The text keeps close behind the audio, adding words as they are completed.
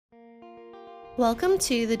Welcome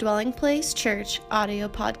to the Dwelling Place Church audio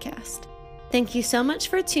podcast. Thank you so much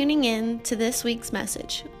for tuning in to this week's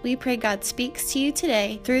message. We pray God speaks to you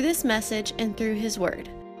today through this message and through His Word.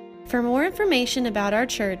 For more information about our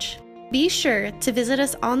church, be sure to visit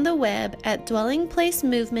us on the web at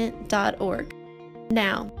dwellingplacemovement.org.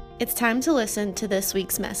 Now, it's time to listen to this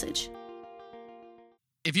week's message.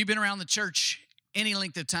 If you've been around the church any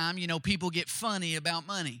length of time, you know people get funny about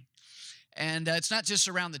money. And it's not just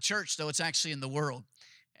around the church, though. It's actually in the world.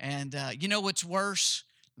 And you know what's worse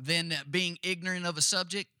than being ignorant of a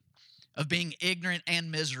subject? Of being ignorant and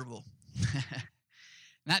miserable.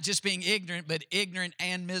 Not just being ignorant, but ignorant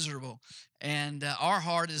and miserable. And our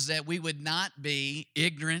heart is that we would not be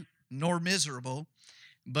ignorant nor miserable,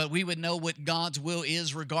 but we would know what God's will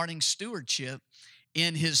is regarding stewardship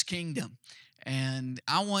in His kingdom. And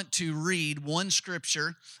I want to read one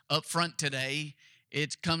scripture up front today.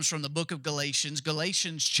 It comes from the book of Galatians,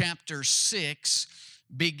 Galatians chapter 6,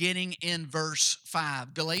 beginning in verse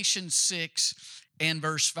 5. Galatians 6 and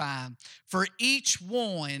verse 5. For each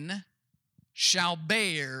one shall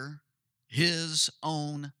bear his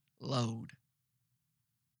own load.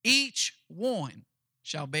 Each one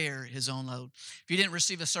shall bear his own load. If you didn't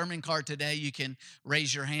receive a sermon card today, you can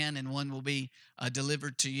raise your hand and one will be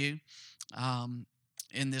delivered to you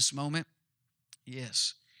in this moment.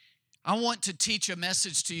 Yes. I want to teach a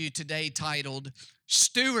message to you today titled,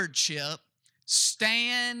 Stewardship,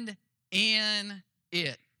 Stand in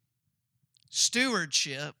It.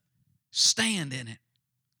 Stewardship, stand in it.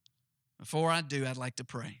 Before I do, I'd like to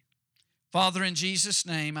pray. Father, in Jesus'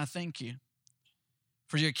 name, I thank you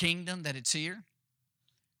for your kingdom, that it's here.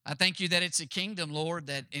 I thank you that it's a kingdom, Lord,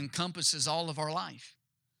 that encompasses all of our life.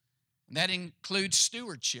 And that includes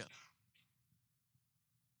stewardship.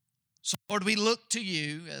 So, Lord, we look to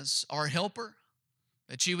you as our helper,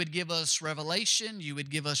 that you would give us revelation, you would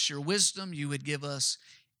give us your wisdom, you would give us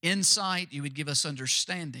insight, you would give us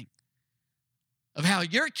understanding of how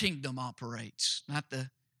your kingdom operates, not the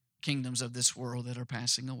kingdoms of this world that are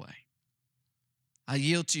passing away. I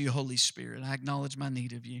yield to you, Holy Spirit. I acknowledge my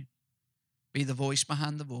need of you. Be the voice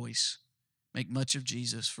behind the voice. Make much of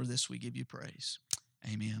Jesus. For this we give you praise.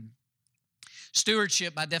 Amen.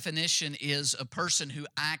 Stewardship, by definition, is a person who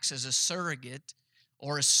acts as a surrogate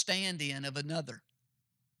or a stand-in of another,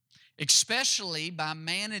 especially by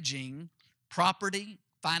managing property,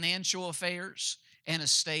 financial affairs, and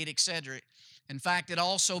estate, etc. In fact, it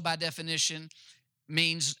also, by definition,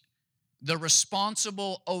 means the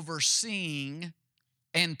responsible overseeing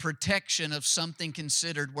and protection of something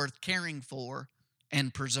considered worth caring for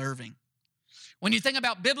and preserving. When you think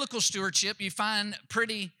about biblical stewardship, you find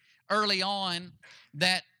pretty early on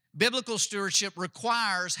that biblical stewardship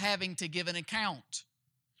requires having to give an account.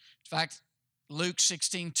 In fact, Luke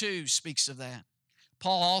 16:2 speaks of that.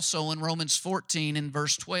 Paul also in Romans 14 and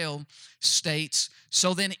verse 12 states,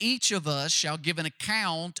 so then each of us shall give an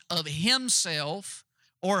account of himself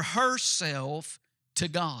or herself to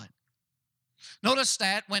God. Notice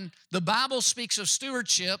that when the Bible speaks of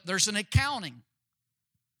stewardship, there's an accounting,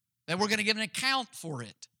 that we're going to give an account for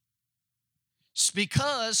it. It's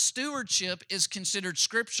because stewardship is considered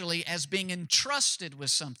scripturally as being entrusted with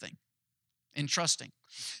something. Entrusting.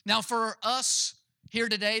 Now, for us here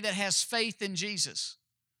today that has faith in Jesus,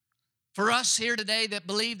 for us here today that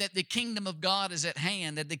believe that the kingdom of God is at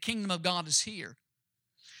hand, that the kingdom of God is here,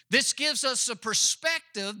 this gives us a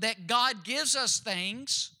perspective that God gives us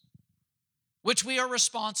things which we are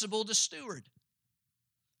responsible to steward.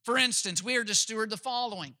 For instance, we are to steward the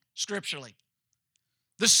following scripturally.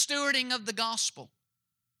 The stewarding of the gospel.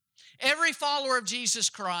 Every follower of Jesus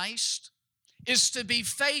Christ is to be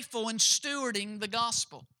faithful in stewarding the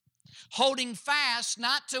gospel, holding fast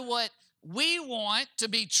not to what we want to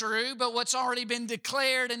be true, but what's already been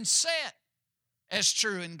declared and set as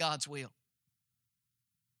true in God's will.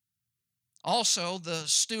 Also, the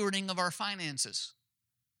stewarding of our finances.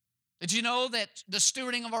 Did you know that the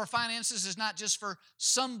stewarding of our finances is not just for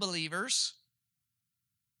some believers?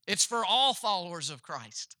 It's for all followers of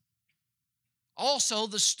Christ. Also,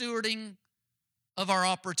 the stewarding of our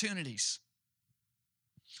opportunities.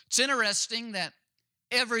 It's interesting that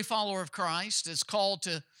every follower of Christ is called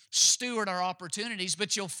to steward our opportunities,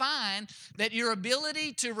 but you'll find that your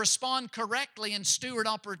ability to respond correctly and steward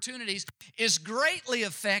opportunities is greatly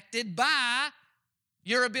affected by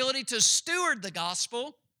your ability to steward the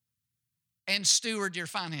gospel and steward your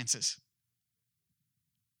finances.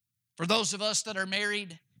 For those of us that are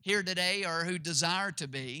married here today or who desire to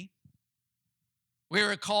be, we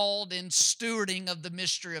are called in stewarding of the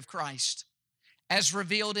mystery of Christ as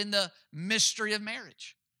revealed in the mystery of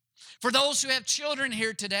marriage. For those who have children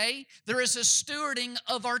here today, there is a stewarding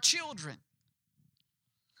of our children.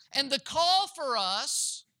 And the call for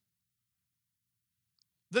us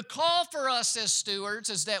as stewards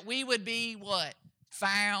is that we would be what?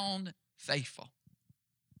 Found faithful.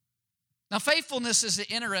 Now, faithfulness is an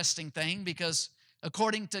interesting thing because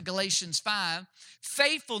according to Galatians 5,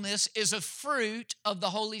 faithfulness is a fruit of the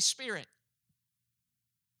Holy Spirit.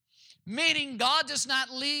 Meaning God does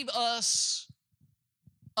not leave us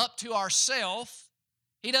up to ourselves.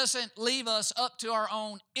 He doesn't leave us up to our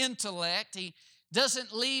own intellect. He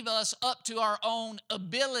doesn't leave us up to our own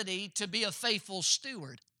ability to be a faithful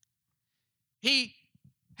steward. He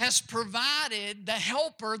has provided the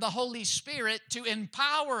helper, the Holy Spirit, to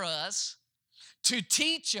empower us, to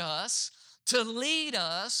teach us, to lead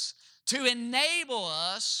us, to enable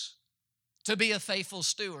us to be a faithful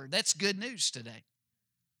steward. That's good news today.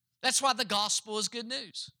 That's why the gospel is good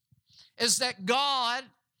news, is that God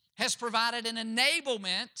has provided an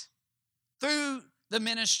enablement through the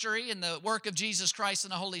ministry and the work of Jesus Christ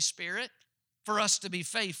and the Holy Spirit for us to be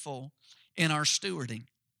faithful in our stewarding.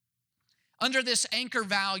 Under this anchor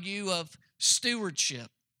value of stewardship,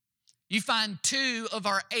 you find 2 of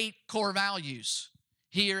our 8 core values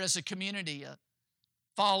here as a community, a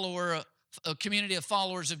community of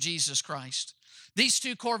followers of Jesus Christ. These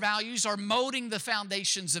 2 core values are molding the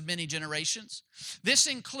foundations of many generations. This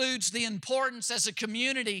includes the importance as a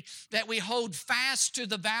community that we hold fast to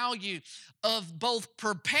the value of both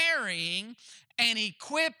preparing and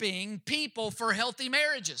equipping people for healthy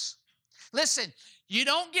marriages. Listen, you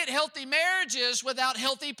don't get healthy marriages without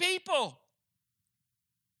healthy people.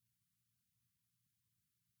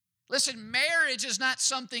 Listen, marriage is not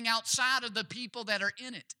something outside of the people that are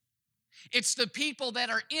in it. It's the people that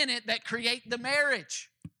are in it that create the marriage.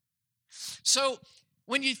 So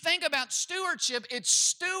when you think about stewardship,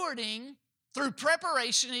 it's stewarding through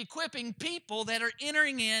preparation and equipping people that are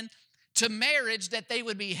entering in to marriage that they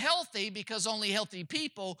would be healthy, because only healthy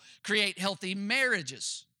people create healthy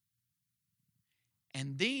marriages.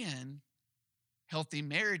 And then healthy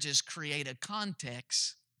marriages create a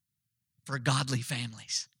context for godly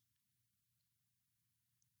families.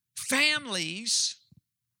 Families,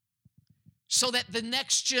 so that the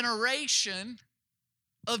next generation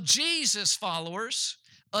of Jesus followers,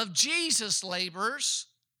 of Jesus laborers,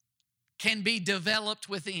 can be developed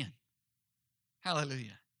within.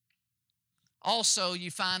 Hallelujah. Also,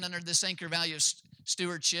 you find under this anchor value of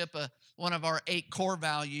stewardship, one of our 8 core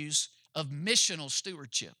values of missional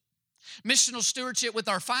stewardship. Missional stewardship with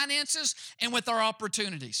our finances and with our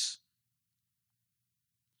opportunities.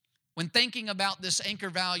 When thinking about this anchor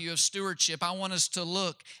value of stewardship, I want us to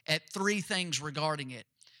look at 3 things regarding it: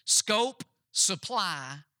 scope,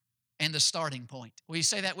 supply, and the starting point. Will you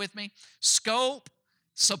say that with me? Scope,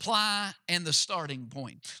 supply, and the starting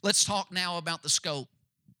point. Let's talk now about the scope.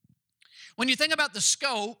 When you think about the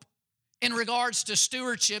scope in regards to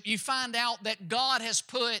stewardship, you find out that God has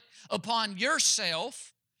put upon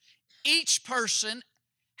yourself, each person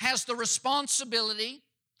has the responsibility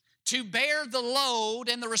to bear the load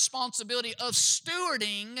and the responsibility of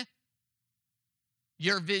stewarding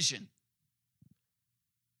your vision.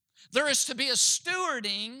 There is to be a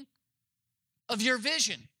stewarding of your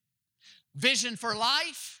vision. Vision for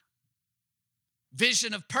life,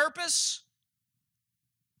 vision of purpose.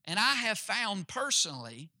 And I have found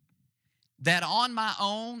personally that on my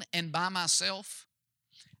own and by myself,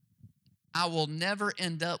 I will never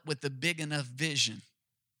end up with a big enough vision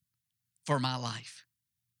for my life.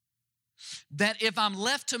 That if I'm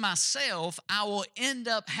left to myself, I will end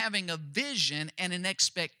up having a vision and an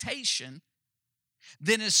expectation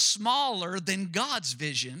that is smaller than God's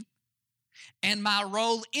vision and my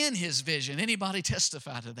role in His vision. Anybody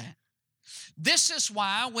testify to that? This is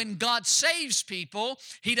why when God saves people,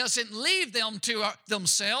 He doesn't leave them to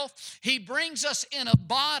themselves. He brings us in a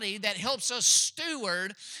body that helps us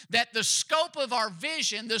steward, that the scope of our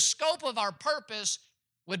vision, the scope of our purpose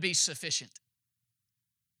would be sufficient.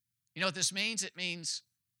 You know what this means? It means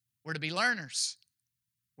we're to be learners.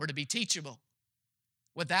 We're to be teachable.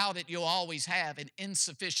 Without it, you'll always have an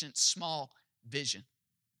insufficient small vision.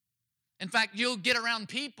 In fact, you'll get around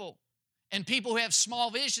people, and people who have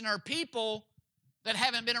small vision are people that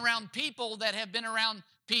haven't been around people that have been around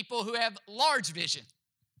people who have large vision.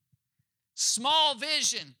 Small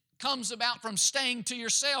vision comes about from staying to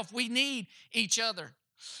yourself. We need each other.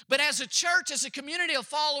 But as a church, as a community of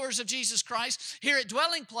followers of Jesus Christ here at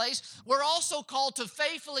Dwelling Place, we're also called to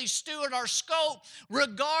faithfully steward our scope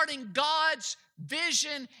regarding God's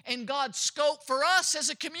vision and God's scope for us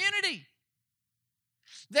as a community.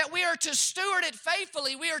 That we are to steward it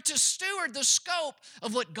faithfully. We are to steward the scope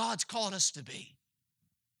of what God's called us to be.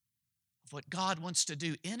 of what God wants to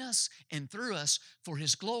do in us and through us for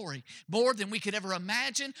His glory, more than we could ever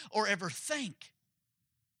imagine or ever think.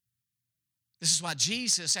 This is why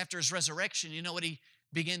Jesus, after His resurrection, you know what He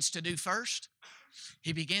begins to do first?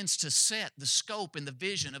 He begins to set the scope and the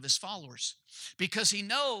vision of His followers, because He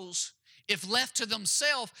knows if left to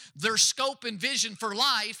themselves, their scope and vision for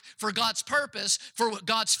life, for God's purpose, for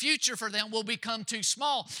God's future for them will become too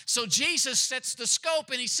small. So Jesus sets the scope,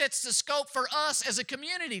 and He sets the scope for us as a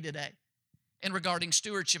community today. And regarding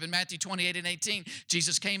stewardship, in Matthew 28:18,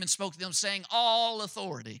 Jesus came and spoke to them saying, all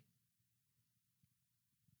authority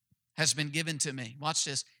has been given to me. Watch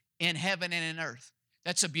this, in heaven and in earth.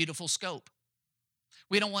 That's a beautiful scope.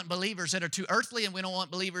 We don't want believers that are too earthly, and we don't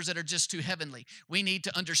want believers that are just too heavenly. We need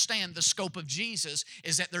to understand the scope of Jesus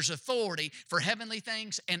is that there's authority for heavenly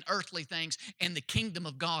things and earthly things, and the kingdom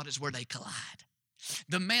of God is where they collide.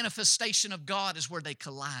 The manifestation of God is where they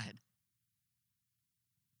collide.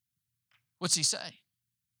 What's He say?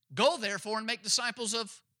 Go therefore and make disciples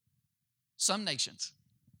of some nations.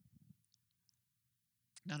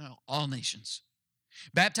 No, all nations.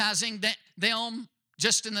 Baptizing them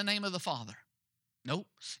just in the name of the Father. Nope.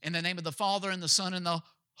 In the name of the Father and the Son and the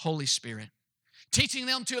Holy Spirit. Teaching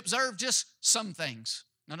them to observe just some things.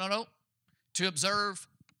 No. To observe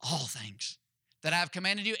all things that I have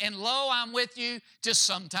commanded you. And lo, I'm with you just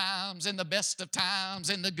sometimes, in the best of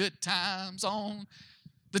times, in the good times, on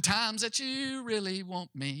the times that you really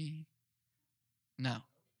want me. No.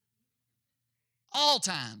 All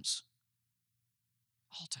times.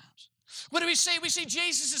 All times. What do we see? We see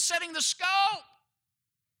Jesus is setting the scope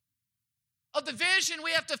of the vision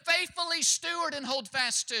we have to faithfully steward and hold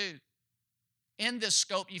fast to. In this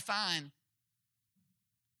scope, you find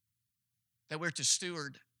that we're to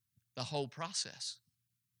steward the whole process.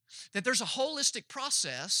 That there's a holistic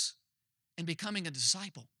process in becoming a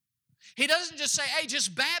disciple. He doesn't just say, hey,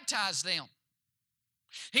 just baptize them.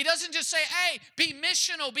 He doesn't just say, hey, be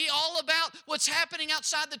missional, be all about what's happening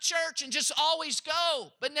outside the church and just always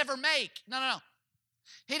go, but never make. No.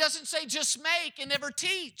 He doesn't say just make and never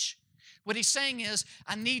teach. What He's saying is,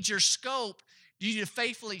 I need your scope. You need to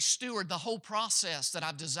faithfully steward the whole process that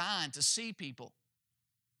I've designed to see people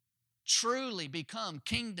truly become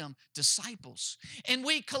kingdom disciples. And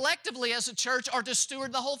we collectively as a church are to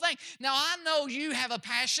steward the whole thing. Now, I know you have a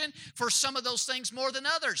passion for some of those things more than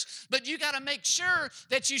others, but you got to make sure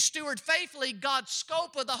that you steward faithfully God's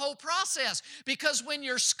scope of the whole process, because when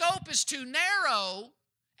your scope is too narrow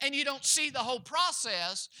and you don't see the whole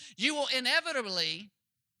process, you will inevitably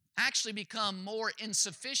actually become more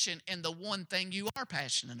insufficient in the one thing you are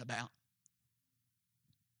passionate about,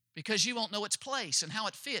 because you won't know its place and how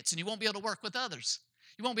it fits, and you won't be able to work with others.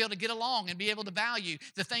 You won't be able to get along and be able to value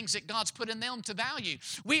the things that God's put in them to value.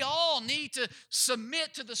 We all need to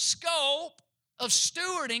submit to the scope of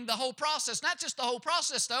stewarding the whole process. Not just the whole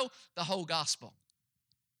process, though, the whole gospel.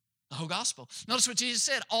 The whole gospel. Notice what Jesus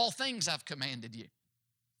said, all things I've commanded you.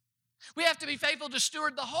 We have to be faithful to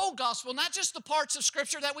steward the whole gospel, not just the parts of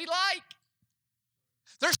Scripture that we like.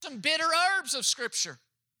 There's some bitter herbs of Scripture.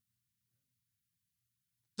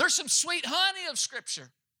 There's some sweet honey of Scripture.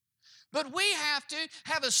 But we have to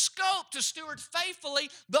have a scope to steward faithfully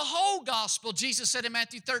the whole gospel. Jesus said in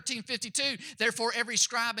Matthew 13:52, therefore every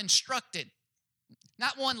scribe instructed,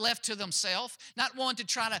 not one left to themselves, not one to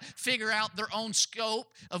try to figure out their own scope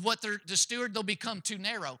of what they're to steward, they'll become too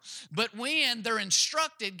narrow. But when they're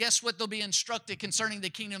instructed, guess what they'll be instructed concerning the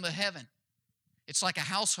kingdom of heaven? It's like a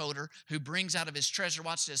householder who brings out of his treasure,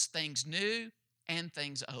 watch this, things new and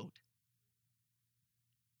things old.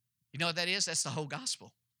 You know what that is? That's the whole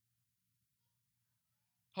gospel.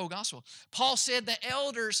 Whole gospel. Paul said the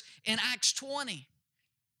elders in Acts 20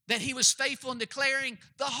 that he was faithful in declaring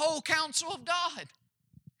the whole counsel of God.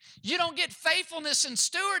 You don't get faithfulness in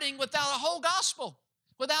stewarding without a whole gospel,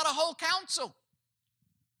 without a whole counsel.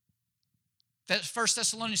 1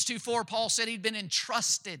 Thessalonians 2:4, Paul said he'd been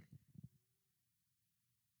entrusted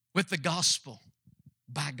with the gospel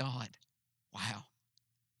by God. Wow.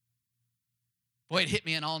 Boy, it hit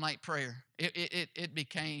me in all-night prayer. It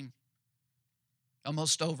became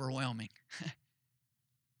almost overwhelming.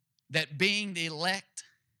 That being the elect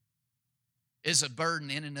is a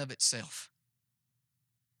burden in and of itself.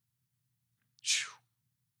 Whew.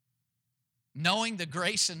 Knowing the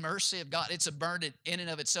grace and mercy of God, it's a burden in and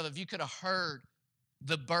of itself. If you could have heard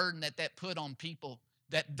the burden that put on people,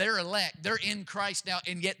 that they're elect, they're in Christ now,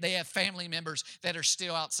 and yet they have family members that are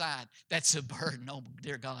still outside. That's a burden. Oh,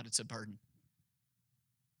 dear God, it's a burden.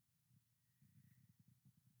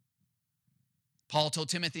 Paul told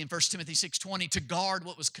Timothy in 1 Timothy 6:20 to guard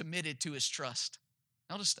what was committed to his trust.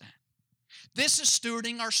 Notice that. This is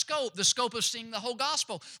stewarding our scope, the scope of seeing the whole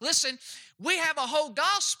gospel. Listen, we have a whole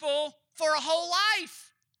gospel for a whole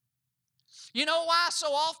life. You know why so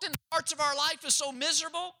often parts of our life is so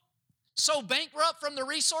miserable, so bankrupt from the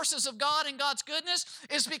resources of God and God's goodness?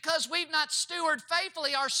 Is because we've not stewarded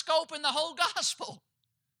faithfully our scope in the whole gospel.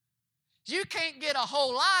 You can't get a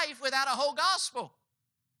whole life without a whole gospel.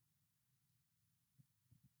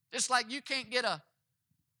 Just like you can't get a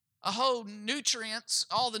whole nutrients,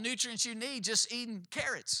 all the nutrients you need just eating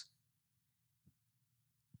carrots.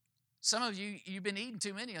 Some of you, you've been eating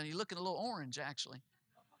too many, and you're looking a little orange, actually.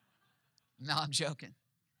 No, I'm joking.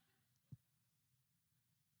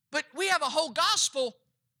 But we have a whole gospel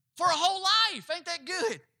for a whole life. Ain't that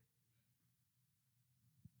good?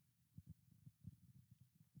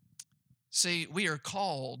 See, we are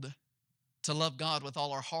called to love God with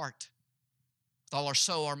all our heart, with all our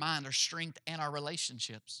soul, our mind, our strength, and our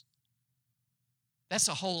relationships. That's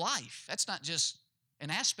a whole life. That's not just an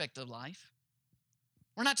aspect of life.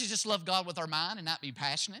 We're not to just love God with our mind and not be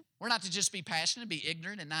passionate. We're not to just be passionate, be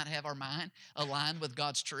ignorant, and not have our mind aligned with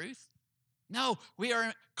God's truth. No, we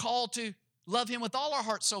are called to love Him with all our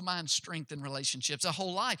heart, soul, mind, strength, and relationships, a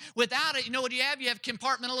whole life. Without it, you know what you have? You have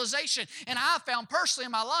compartmentalization. And I found personally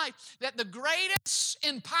in my life that the greatest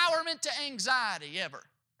empowerment to anxiety ever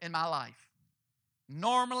in my life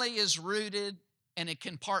normally is rooted in a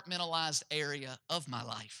compartmentalized area of my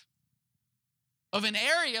life, of an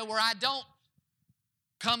area where I don't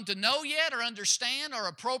come to know yet or understand or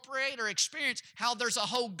appropriate or experience how there's a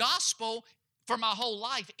whole gospel for my whole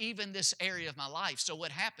life, even this area of my life. So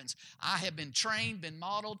what happens? I have been trained, been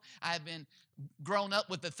modeled, I have been grown up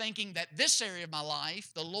with the thinking that this area of my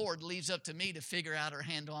life, the Lord leaves up to me to figure out or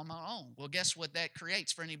handle on my own. Well, guess what that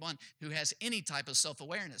creates for anyone who has any type of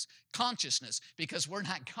self-awareness, consciousness, because we're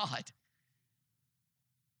not God.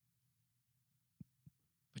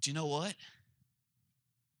 But you know what?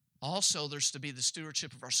 Also, there's to be the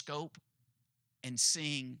stewardship of our scope and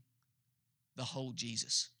seeing the whole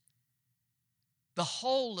Jesus. The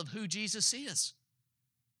whole of who Jesus is.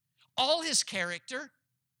 All His character,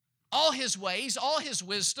 all His ways, all His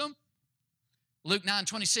wisdom. Luke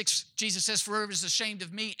 9:26, Jesus says, "For whoever is ashamed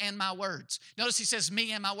of me and my words." Notice He says,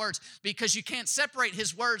 "me and my words," because you can't separate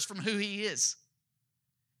His words from who He is.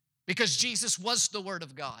 Because Jesus was the Word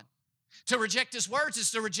of God. To reject His words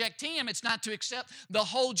is to reject Him. It's not to accept the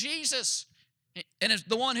whole Jesus. And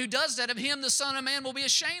the one who does that, of him the Son of Man will be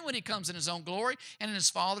ashamed when He comes in His own glory and in His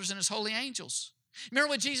Father's and His holy angels. Remember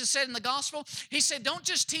what Jesus said in the gospel? He said, don't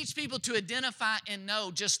just teach people to identify and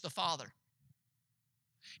know just the Father.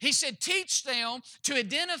 He said, teach them to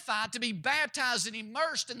identify, to be baptized and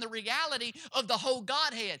immersed in the reality of the whole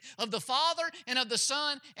Godhead, of the Father and of the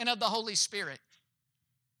Son and of the Holy Spirit.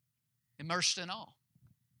 Immersed in all.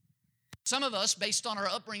 Some of us, based on our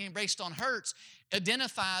upbringing, based on hurts,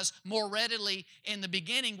 identifies more readily in the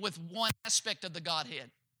beginning with one aspect of the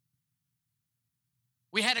Godhead.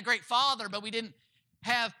 We had a great father, but we didn't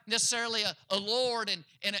have necessarily a Lord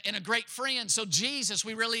and a great friend. So Jesus,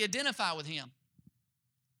 we really identify with Him.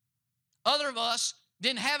 Other of us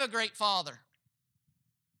didn't have a great father.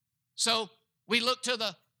 So we look to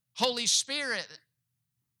the Holy Spirit,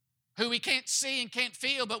 who we can't see and can't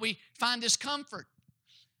feel, but we find His comfort.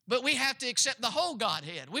 But we have to accept the whole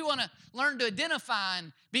Godhead. We want to learn to identify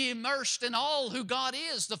and be immersed in all who God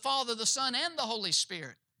is, the Father, the Son, and the Holy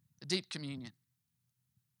Spirit, the deep communion.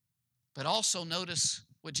 But also notice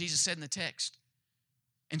what Jesus said in the text.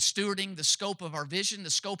 In stewarding the scope of our vision, the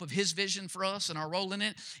scope of His vision for us and our role in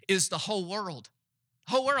it is the whole world.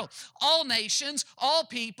 Whole world. All nations, all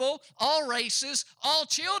people, all races, all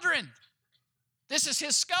children. This is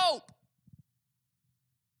His scope.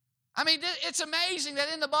 I mean, it's amazing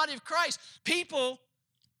that in the body of Christ, people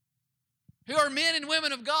who are men and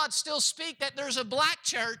women of God still speak that there's a black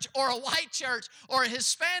church or a white church or a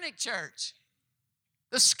Hispanic church.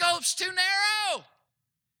 The scope's too narrow.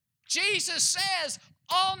 Jesus says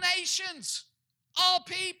all nations, all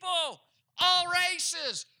people, all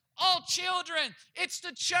races, all children. It's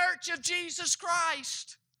the church of Jesus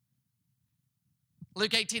Christ.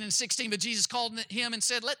 Luke 18:16, but Jesus called him and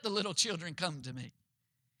said, let the little children come to me.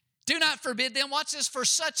 Do not forbid them. Watch this. For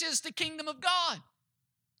such is the kingdom of God.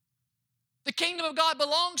 The kingdom of God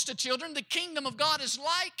belongs to children. The kingdom of God is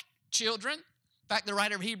like children. In fact, the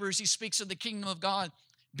writer of Hebrews, he speaks of the kingdom of God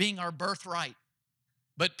being our birthright.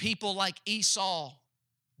 But people like Esau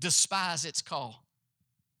despise its call.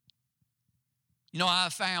 You know,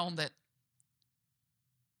 I've found that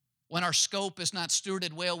when our scope is not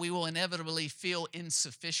stewarded well, we will inevitably feel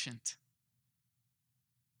insufficient.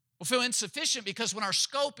 We'll feel insufficient because when our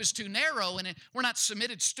scope is too narrow and we're not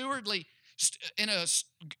submitted stewardly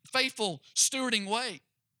faithful stewarding way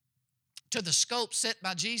to the scope set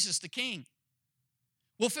by Jesus the King.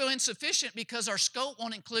 We'll feel insufficient because our scope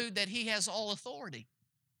won't include that He has all authority.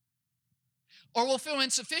 Or we'll feel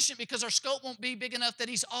insufficient because our scope won't be big enough that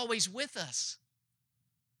He's always with us,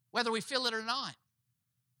 whether we feel it or not.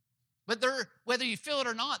 But whether you feel it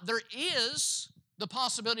or not, there is the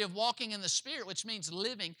possibility of walking in the Spirit, which means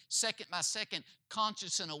living second by second,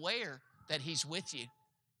 conscious and aware that He's with you,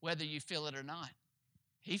 whether you feel it or not.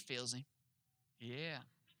 He feels Him. Yeah.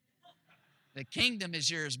 The kingdom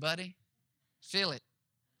is yours, buddy. Feel it.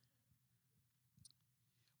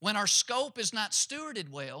 When our scope is not stewarded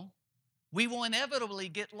well, we will inevitably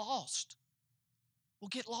get lost. We'll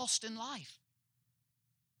get lost in life.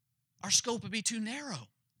 Our scope will be too narrow.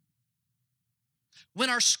 When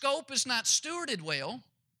our scope is not stewarded well,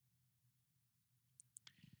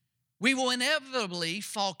 we will inevitably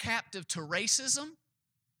fall captive to racism,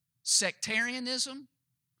 sectarianism,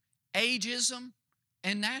 ageism,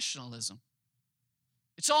 and nationalism.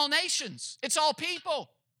 It's all nations. It's all people.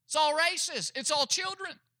 It's all races. It's all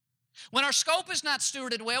children. When our scope is not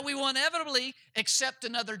stewarded well, we will inevitably accept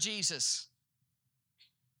another Jesus.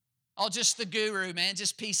 Oh, just the guru, man.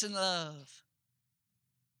 Just peace and love.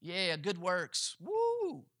 Yeah, good works.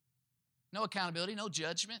 Woo! No accountability, no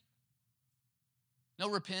judgment, no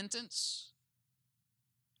repentance.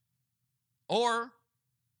 Or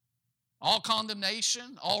all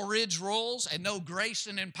condemnation, all ridge rules, and no grace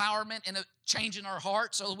and empowerment in changing our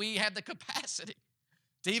hearts so we have the capacity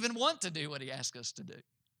to even want to do what He asks us to do.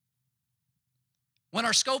 When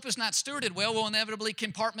our scope is not stewarded well, we'll inevitably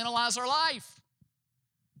compartmentalize our life.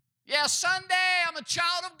 Yeah, Sunday, I'm a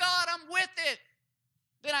child of God, I'm with it.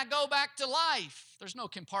 Then I go back to life. There's no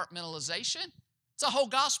compartmentalization. It's a whole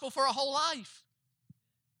gospel for a whole life.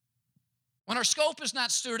 When our scope is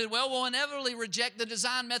not stewarded well, we'll inevitably reject the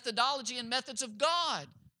design methodology and methods of God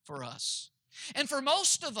for us. And for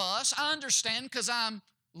most of us, I understand because I'm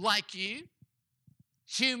like you,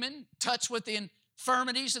 human, touched with the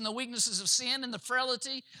infirmities and the weaknesses of sin and the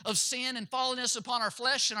frailty of sin and fallenness upon our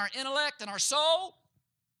flesh and our intellect and our soul.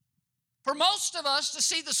 For most of us to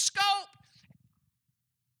see the scope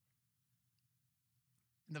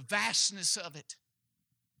and the vastness of it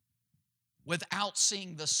without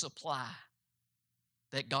seeing the supply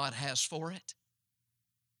that God has for it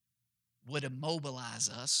would immobilize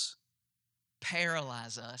us,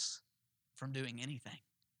 paralyze us from doing anything.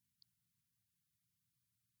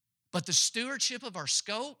 But the stewardship of our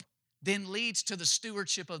scope then leads to the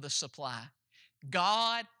stewardship of the supply.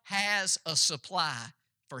 God has a supply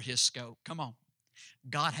for His scope. Come on.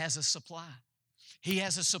 God has a supply. He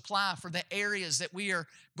has a supply for the areas that we are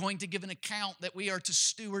going to give an account, that we are to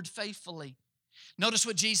steward faithfully. Notice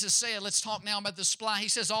what Jesus said. Let's talk now about the supply. He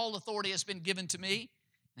says, all authority has been given to me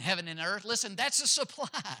in heaven and earth. Listen, that's a supply.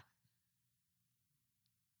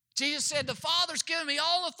 Jesus said, the Father's given me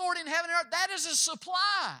all authority in heaven and earth. That is a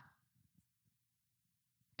supply.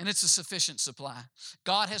 And it's a sufficient supply.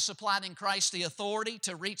 God has supplied in Christ the authority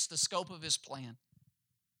to reach the scope of His plan.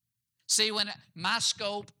 See, when my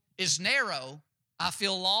scope is narrow, I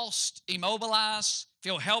feel lost, immobilized,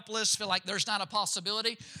 feel helpless, feel like there's not a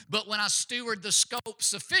possibility. But when I steward the scope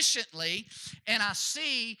sufficiently and I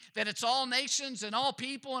see that it's all nations and all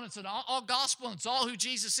people and it's an all gospel and it's all who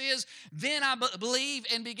Jesus is, then I believe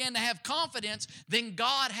and begin to have confidence, then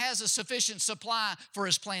God has a sufficient supply for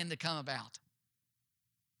His plan to come about.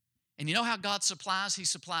 And you know how God supplies? He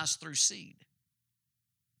supplies through seed.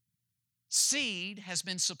 Seed has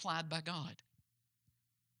been supplied by God.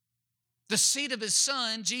 The seed of His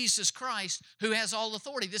Son, Jesus Christ, who has all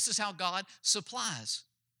authority. This is how God supplies.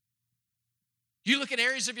 You look at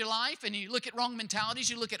areas of your life and you look at wrong mentalities,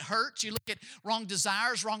 you look at hurts, you look at wrong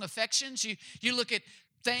desires, wrong affections, you look at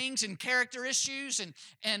things and character issues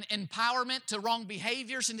and empowerment to wrong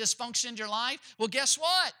behaviors and dysfunction in your life. Well, guess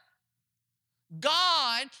what?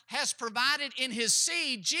 God has provided in His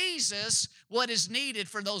seed, Jesus, what is needed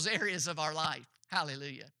for those areas of our life.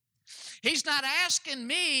 Hallelujah. He's not asking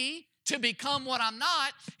me to become what I'm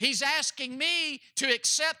not. He's asking me to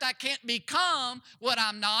accept I can't become what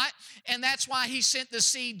I'm not. And that's why He sent the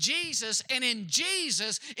seed Jesus. And in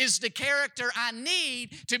Jesus is the character I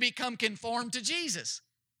need to become conformed to Jesus.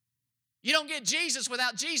 You don't get Jesus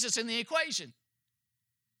without Jesus in the equation.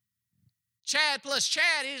 Chad plus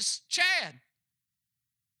Chad is Chad.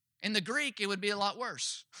 In the Greek, it would be a lot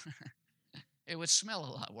worse. It would smell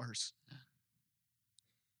a lot worse.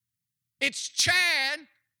 It's Chad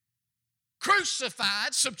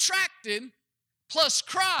crucified, subtracted, plus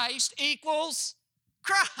Christ equals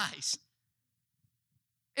Christ.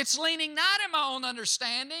 It's leaning not in my own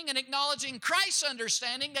understanding and acknowledging Christ's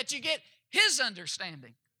understanding that you get His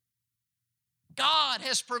understanding. God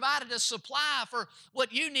has provided a supply for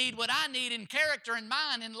what you need, what I need in character and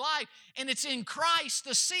mind and life, and it's in Christ,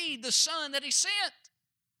 the seed, the Son that He sent.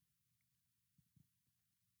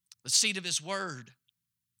 The seed of His Word,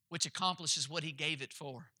 which accomplishes what He gave it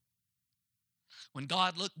for. When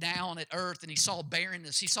God looked down at earth and He saw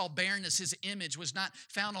barrenness, His image was not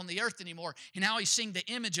found on the earth anymore. And now He's seeing the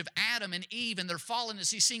image of Adam and Eve and their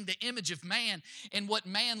fallenness. He's seeing the image of man and what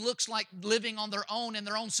man looks like living on their own and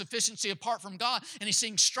their own sufficiency apart from God. And He's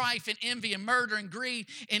seeing strife and envy and murder and greed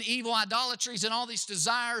and evil idolatries and all these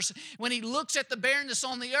desires. When He looks at the barrenness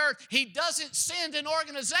on the earth, He doesn't send an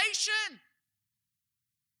organization.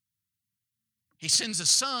 He sends a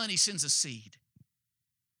son, He sends a seed.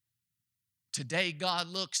 Today, God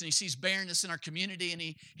looks and He sees barrenness in our community, and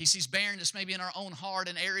He sees barrenness maybe in our own heart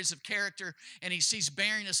and areas of character, and He sees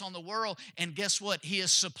barrenness on the world. And guess what? He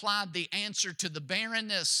has supplied the answer to the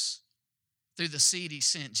barrenness through the seed He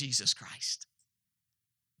sent, Jesus Christ.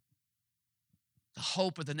 The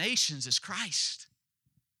hope of the nations is Christ.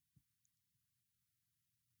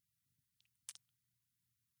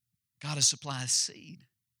 God has supplied a seed.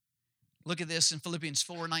 Look at this in Philippians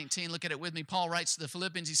 4:19. Look at it with me. Paul writes to the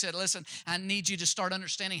Philippians. He said, listen, I need you to start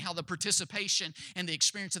understanding how the participation and the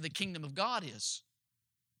experience of the kingdom of God is.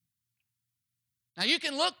 Now, you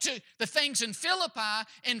can look to the things in Philippi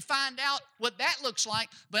and find out what that looks like,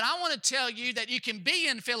 but I want to tell you that you can be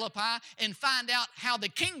in Philippi and find out how the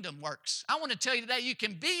kingdom works. I want to tell you today you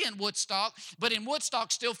can be in Woodstock, but in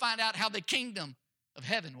Woodstock still find out how the kingdom of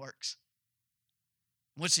heaven works.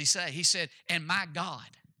 What's he say? He said, and my God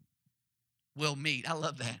will meet. I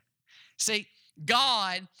love that. See,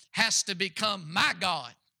 God has to become my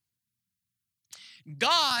God.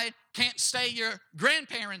 God can't stay your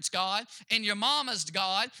grandparents' God and your mama's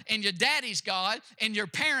God and your daddy's God and your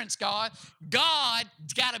parents' God.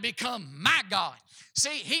 God's got to become my God.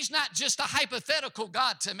 See, He's not just a hypothetical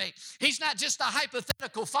God to me. He's not just a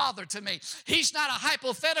hypothetical father to me. He's not a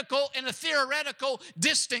hypothetical and a theoretical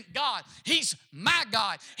distant God. He's my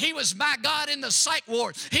God. He was my God in the psych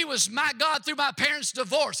ward. He was my God through my parents'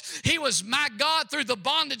 divorce. He was my God through the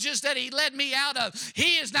bondages that He led me out of.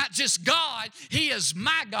 He is not just God. He is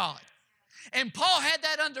my God. And Paul had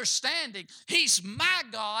that understanding. He's my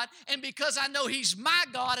God, and because I know He's my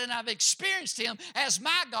God and I've experienced Him as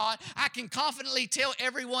my God, I can confidently tell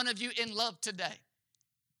every one of you in love today,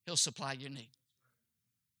 He'll supply your need.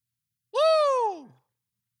 Woo!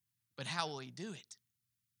 But how will He do it?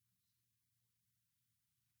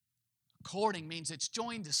 According means it's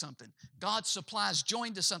joined to something. God supplies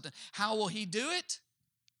joined to something. How will He do it?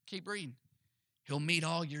 Keep reading. He'll meet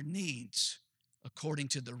all your needs according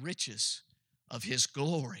to the riches of His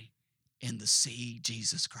glory in the seed,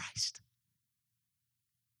 Jesus Christ.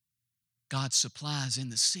 God supplies in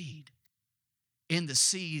the seed. In the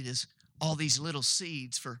seed is all these little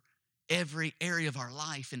seeds for every area of our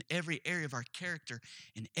life and every area of our character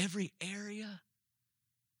and every area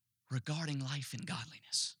regarding life and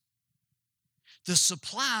godliness. The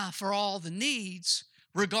supply for all the needs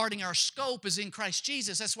regarding our scope is in Christ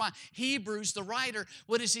Jesus. That's why Hebrews, the writer,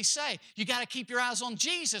 what does he say? You got to keep your eyes on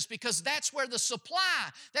Jesus, because that's where the supply,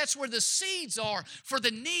 that's where the seeds are for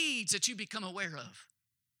the needs that you become aware of.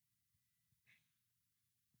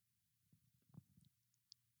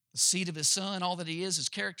 The seed of His Son, all that He is, His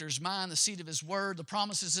character, His mind, the seed of His Word, the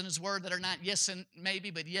promises in His Word that are not yes and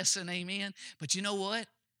maybe, but yes and amen. But you know what?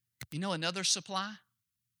 You know another supply?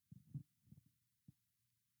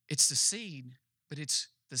 It's the seed, but it's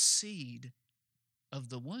the seed of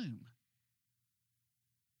the womb.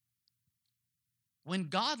 When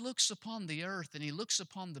God looks upon the earth and He looks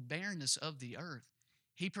upon the barrenness of the earth,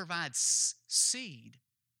 He provides seed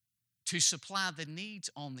to supply the needs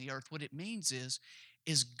on the earth. What it means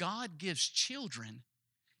is God gives children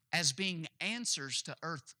as being answers to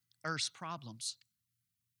earth's problems.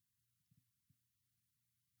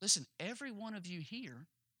 Listen, every one of you here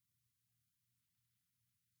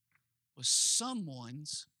was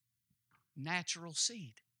someone's natural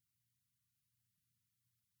seed.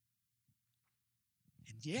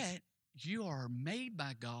 And yet, you are made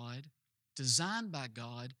by God, designed by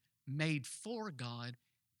God, made for God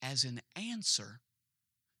as an answer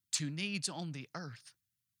to needs on the earth.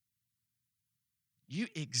 You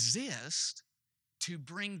exist to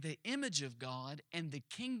bring the image of God and the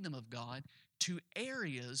kingdom of God to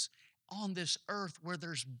areas on this earth where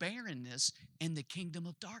there's barrenness and the kingdom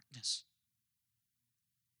of darkness.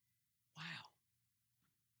 Wow.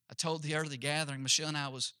 I told the early gathering, Michelle and I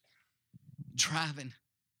was driving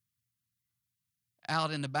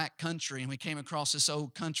out in the back country, and we came across this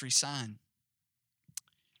old country sign.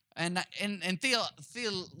 And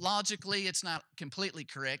theologically, it's not completely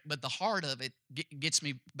correct, but the heart of it gets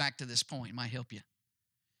me back to this point. It might help you.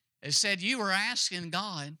 It said you were asking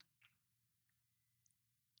God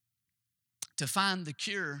to find the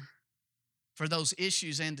cure for those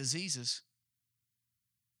issues and diseases.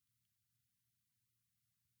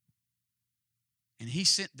 And He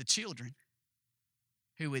sent the children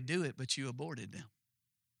who would do it, but you aborted them.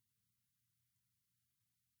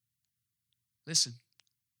 Listen.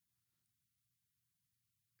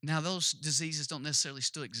 Now, those diseases don't necessarily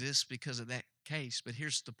still exist because of that case, but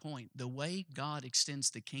here's the point. The way God extends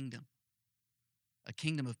the kingdom, a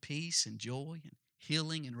kingdom of peace and joy and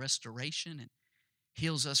healing and restoration, and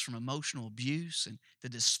heals us from emotional abuse and the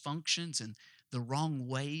dysfunctions and the wrong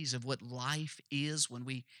ways of what life is when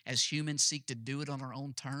we as humans seek to do it on our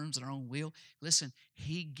own terms and our own will. Listen,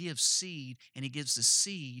 He gives seed, and He gives the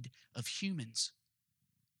seed of humans.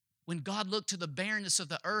 When God looked to the barrenness of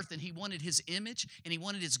the earth and He wanted His image and He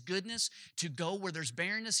wanted His goodness to go where there's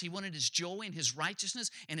barrenness, He wanted His joy and His righteousness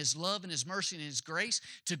and His love and His mercy and His grace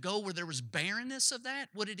to go where there was barrenness of that,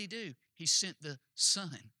 what did He do? He sent the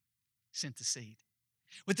Son, sent the seed.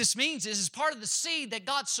 What this means is part of the seed that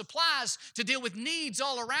God supplies to deal with needs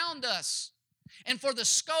all around us. And for the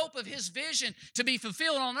scope of His vision to be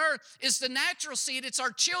fulfilled on earth is the natural seed. It's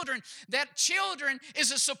our children. That children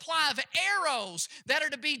is a supply of arrows that are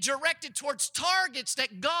to be directed towards targets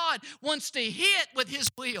that God wants to hit with His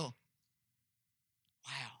will.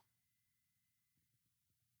 Wow.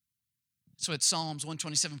 So it's Psalms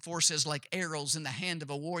 127:4 says, like arrows in the hand of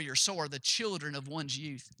a warrior, so are the children of one's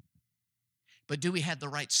youth. But do we have the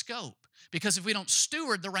right scope? Because if we don't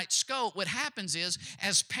steward the right scope, what happens is,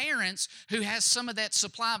 as parents who has some of that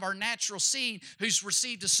supply of our natural seed, who's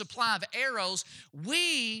received a supply of arrows,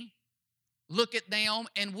 we look at them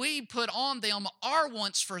and we put on them our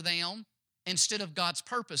wants for them instead of God's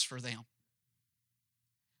purpose for them.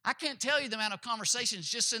 I can't tell you the amount of conversations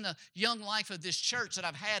just in the young life of this church that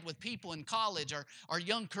I've had with people in college or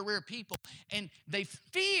young career people, and they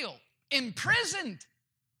feel imprisoned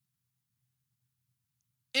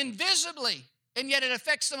invisibly, and yet it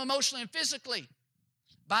affects them emotionally and physically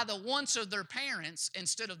by the wants of their parents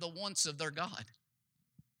instead of the wants of their God.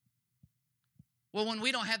 Well, when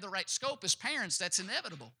we don't have the right scope as parents, that's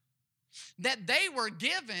inevitable. That they were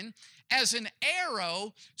given as an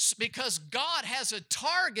arrow because God has a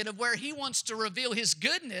target of where He wants to reveal His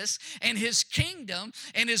goodness and His kingdom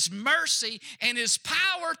and His mercy and His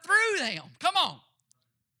power through them. Come on.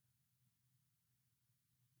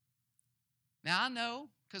 Now, I know,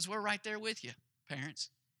 because we're right there with you, parents,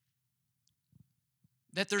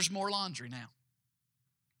 that there's more laundry now.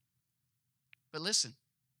 But listen,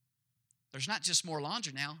 there's not just more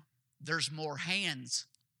laundry now, there's more hands.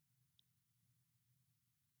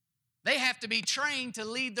 They have to be trained to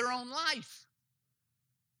lead their own life.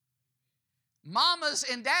 Mamas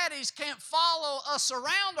and daddies can't follow us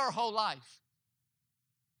around our whole life.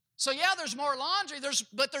 So yeah, there's more laundry,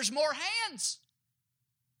 but there's more hands.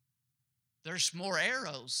 There's more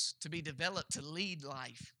arrows to be developed to lead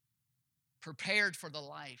life, prepared for the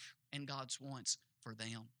life and God's wants for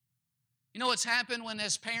them. You know what's happened when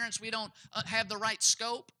as parents we don't have the right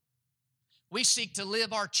scope? We seek to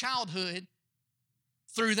live our childhood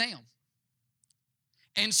through them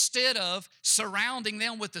instead of surrounding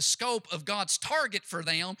them with the scope of God's target for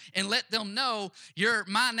them and let them know you're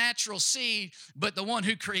my natural seed, but the one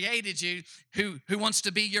who created you, who wants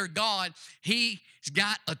to be your God, He's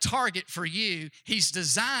got a target for you. He's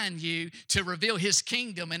designed you to reveal His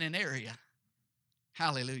kingdom in an area.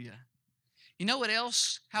 Hallelujah. You know what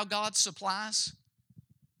else? How God supplies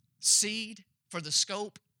seed for the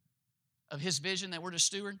scope of His vision that we're to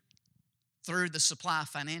steward? Through the supply of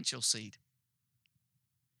financial seed.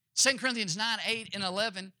 2 Corinthians 9:8 and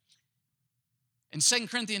 11, and 2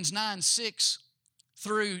 Corinthians 9:6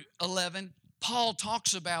 through 11, Paul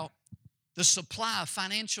talks about the supply of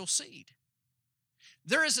financial seed.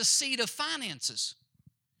 There is a seed of finances.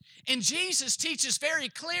 And Jesus teaches very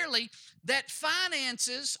clearly that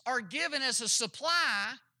finances are given as a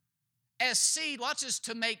supply, as seed, watch this,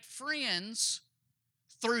 to make friends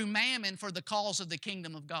through mammon for the cause of the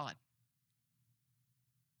kingdom of God.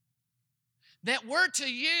 That we're to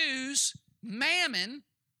use mammon,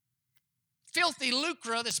 filthy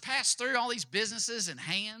lucre that's passed through all these businesses and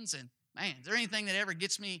hands. And man, is there anything that ever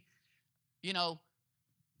gets me,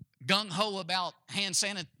 gung-ho about hand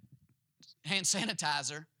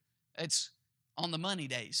sanitizer? It's on the money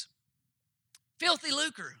days. Filthy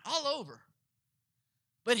lucre all over.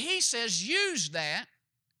 But he says use that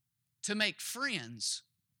to make friends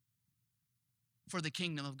for the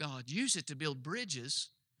kingdom of God. Use it to build bridges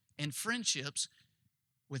and friendships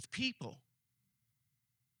with people.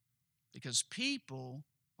 Because people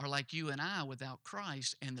are like you and I without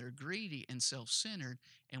Christ, and they're greedy and self-centered.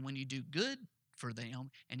 And when you do good for them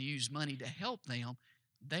and you use money to help them,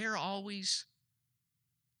 they're always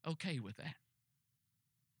okay with that.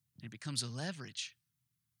 And it becomes a leverage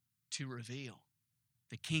to reveal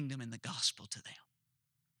the kingdom and the gospel to them.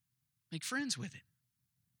 Make friends with it.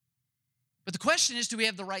 But the question is, do we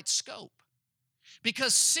have the right scope?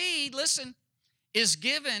 Because seed, listen, is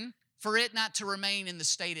given for it not to remain in the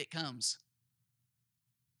state it comes.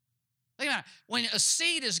 Think about it. When a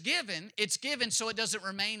seed is given, it's given so it doesn't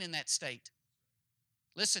remain in that state.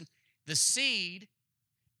 Listen, the seed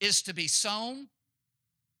is to be sown,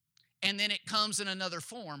 and then it comes in another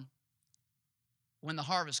form when the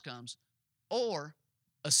harvest comes. Or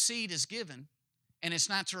a seed is given, and it's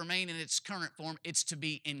not to remain in its current form, it's to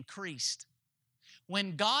be increased.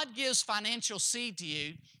 When God gives financial seed to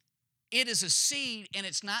you, it is a seed, and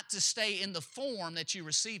it's not to stay in the form that you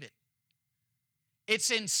receive it.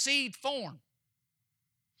 It's in seed form.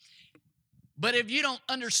 But if you don't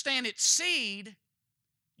understand its seed,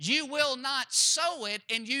 you will not sow it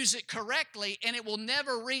and use it correctly, and it will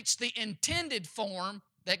never reach the intended form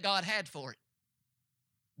that God had for it.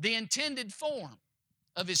 The intended form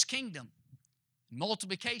of His kingdom,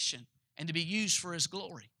 multiplication, and to be used for His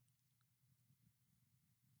glory.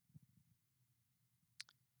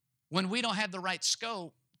 When we don't have the right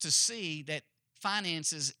scope to see that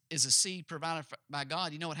finances is a seed provided by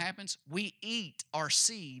God, you know what happens? We eat our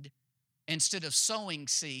seed instead of sowing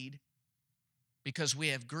seed because we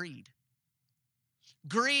have greed.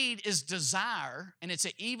 Greed is desire, and it's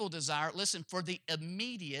an evil desire, listen, for the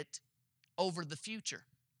immediate over the future.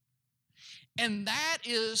 And that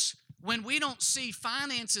is when we don't see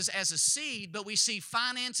finances as a seed, but we see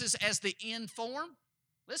finances as the end form.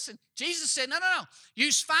 Listen, Jesus said, no.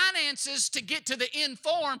 Use finances to get to the end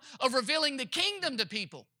form of revealing the kingdom to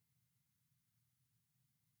people.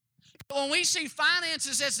 But when we see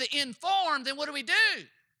finances as the end form, then what do?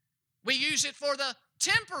 We use it for the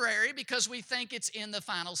temporary because we think it's in the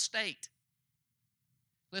final state.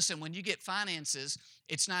 Listen, when you get finances,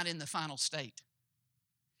 it's not in the final state.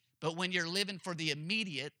 But when you're living for the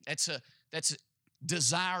immediate, that's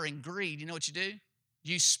desire and greed. You know what you do?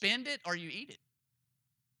 You spend it or you eat it.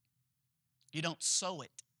 You don't sow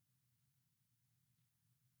it.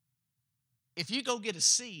 If you go get a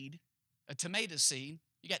seed, a tomato seed,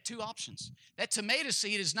 you got two options. That tomato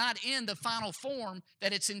seed is not in the final form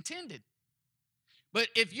that it's intended. But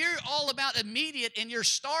if you're all about immediate and you're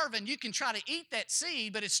starving, you can try to eat that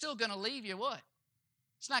seed, but it's still going to leave you what?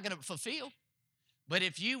 It's not going to fulfill. But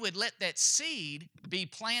if you would let that seed be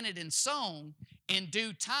planted and sown, in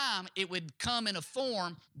due time, it would come in a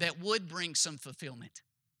form that would bring some fulfillment.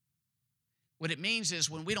 What it means is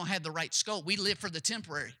when we don't have the right scope, we live for the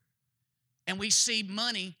temporary. And we see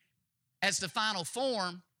money as the final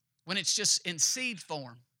form when it's just in seed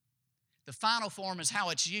form. The final form is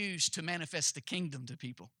how it's used to manifest the kingdom to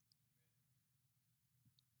people.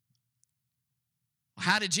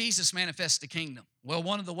 How did Jesus manifest the kingdom? Well,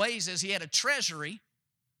 one of the ways is He had a treasury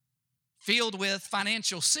filled with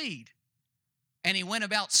financial seed, and He went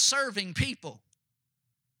about serving people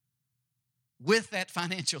with that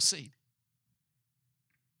financial seed.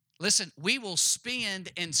 Listen, we will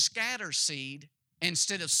spend and scatter seed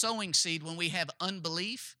instead of sowing seed when we have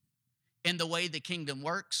unbelief in the way the kingdom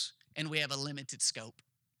works and we have a limited scope.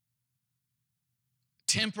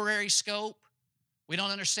 Temporary scope. We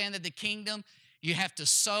don't understand that the kingdom, you have to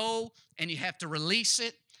sow and you have to release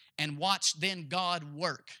it and watch then God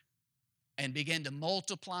work and begin to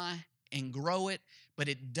multiply and grow it, but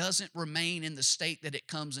it doesn't remain in the state that it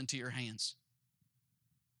comes into your hands.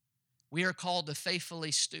 We are called to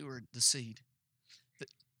faithfully steward the seed.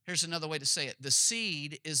 Here's another way to say it. The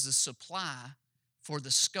seed is the supply for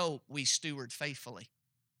the scope we steward faithfully.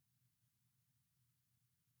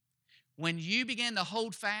 When you begin to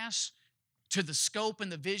hold fast to the scope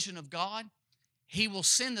and the vision of God, He will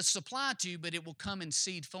send the supply to you, but it will come in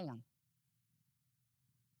seed form.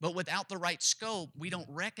 But without the right scope, we don't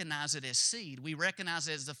recognize it as seed. We recognize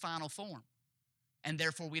it as the final form. And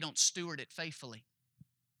therefore, we don't steward it faithfully.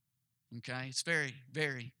 Okay? It's very,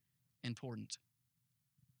 very important.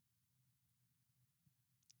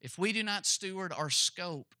 If we do not steward our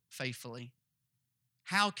scope faithfully,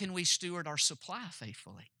 how can we steward our supply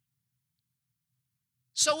faithfully?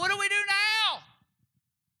 So what do we do now?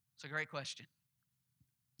 It's a great question.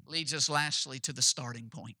 Leads us lastly to the starting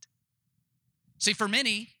point. See, for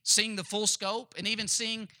many, seeing the full scope and even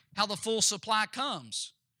seeing how the full supply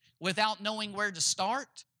comes without knowing where to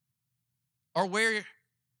start or where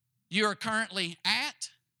you are currently at,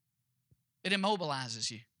 It immobilizes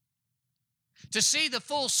you. To see the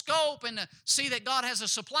full scope and to see that God has a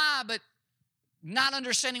supply, but not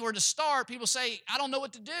understanding where to start, people say, I don't know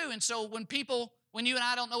what to do. And so when you and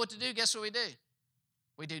I don't know what to do, guess what we do?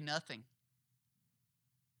 We do nothing.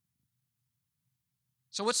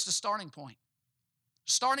 So what's the starting point?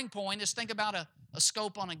 Starting point is think about a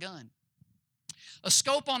scope on a gun. A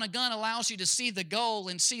scope on a gun allows you to see the goal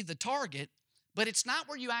and see the target, but it's not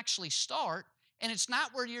where you actually start, and it's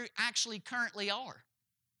not where you actually currently are.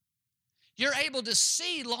 You're able to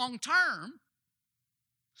see long term,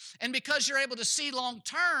 and because you're able to see long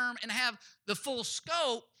term and have the full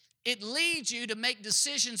scope, it leads you to make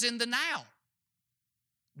decisions in the now,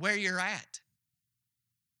 where you're at.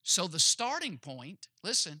 So the starting point,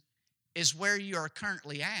 listen, is where you are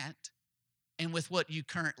currently at and with what you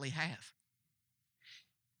currently have.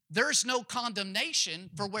 There's no condemnation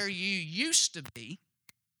for where you used to be,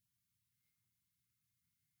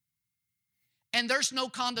 and there's no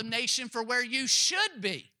condemnation for where you should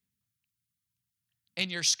be in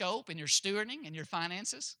your scope, in your stewarding, in your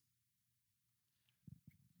finances.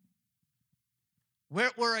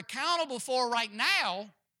 What we're accountable for right now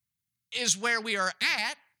is where we are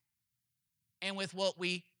at and with what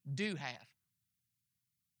we do have.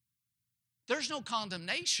 There's no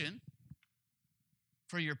condemnation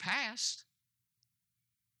for your past.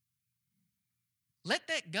 Let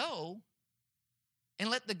that go and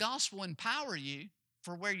let the gospel empower you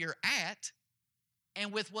for where you're at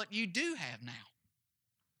and with what you do have now.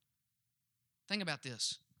 Think about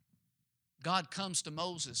this. God comes to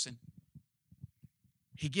Moses and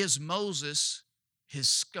he gives Moses his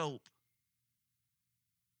scope.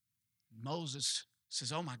 Moses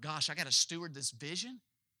says, oh my gosh, I got to steward this vision.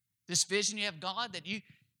 This vision you have, God, that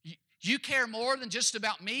you care more than just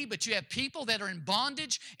about me, but you have people that are in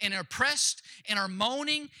bondage and are oppressed and are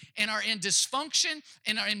moaning and are in dysfunction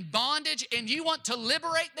and are in bondage, and you want to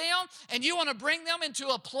liberate them and you want to bring them into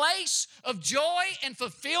a place of joy and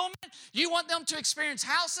fulfillment. You want them to experience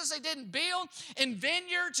houses they didn't build and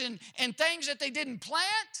vineyards and things that they didn't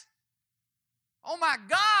plant. Oh my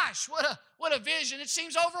gosh, what a vision. It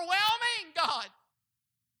seems overwhelming, God.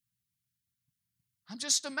 I'm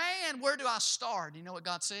just a man. Where do I start? You know what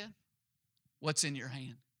God said? What's in your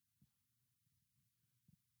hand?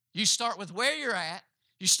 You start with where you're at.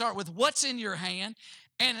 You start with what's in your hand.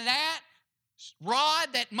 And that rod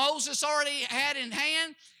that Moses already had in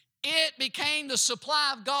hand, it became the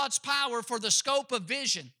supply of God's power for the scope of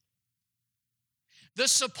vision. The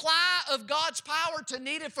supply of God's power to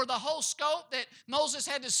need it for the whole scope that Moses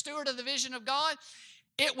had to steward of the vision of God,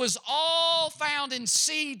 it was all found in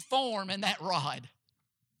seed form in that rod.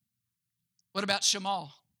 What about Shemal?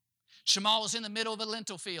 Shemal was in the middle of a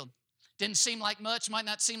lentil field. Didn't seem like much, might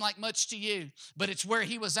not seem like much to you, but it's where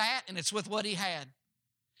he was at and it's with what he had.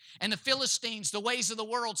 And the Philistines, the ways of the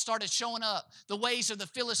world started showing up. The ways of the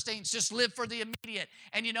Philistines just lived for the immediate.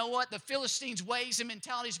 And you know what? The Philistines' ways and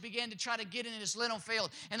mentalities began to try to get in his lentil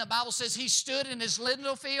field. And the Bible says he stood in his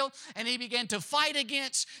lentil field and he began to fight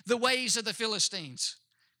against the ways of the Philistines.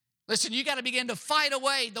 Listen, you got to begin to fight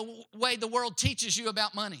away the way the world teaches you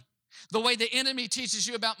about money. The way the enemy teaches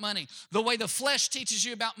you about money, the way the flesh teaches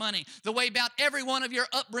you about money, the way about every one of your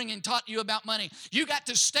upbringing taught you about money. You got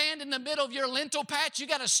to stand in the middle of your lentil patch. You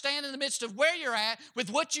got to stand in the midst of where you're at with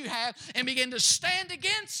what you have and begin to stand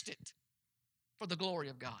against it for the glory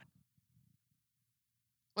of God.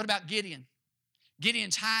 What about Gideon?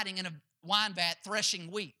 Gideon's hiding in a wine vat threshing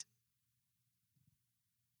wheat.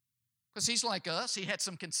 Because he's like us. He had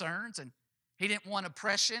some concerns and he didn't want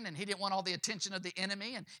oppression, and he didn't want all the attention of the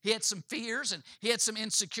enemy, and he had some fears, and he had some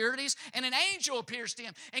insecurities, and an angel appears to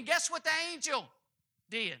him. And guess what the angel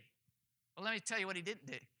did? Well, let me tell you what he didn't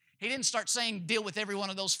do. He didn't start saying deal with every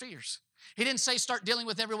one of those fears. He didn't say start dealing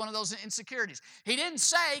with every one of those insecurities. He didn't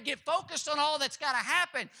say get focused on all that's got to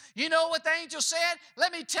happen. You know what the angel said?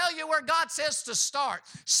 Let me tell you where God says to start.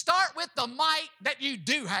 Start with the might that you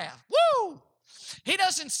do have. Woo! He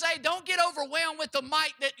doesn't say don't get overwhelmed with the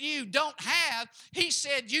might that you don't have. He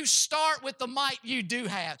said you start with the might you do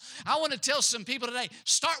have. I want to tell some people today,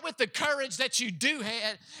 start with the courage that you do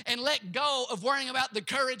have and let go of worrying about the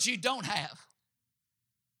courage you don't have.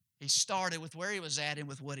 He started with where he was at and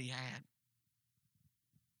with what he had.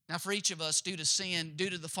 Now for each of us, due to sin, due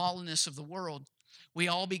to the fallenness of the world, we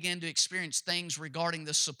all began to experience things regarding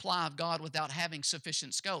the supply of God without having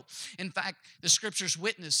sufficient scope. In fact, the scriptures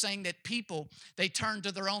witness saying that people, they turned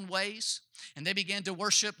to their own ways and they began to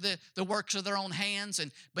worship the works of their own hands.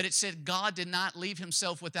 But it said God did not leave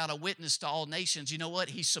himself without a witness to all nations. You know what?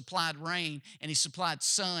 He supplied rain and he supplied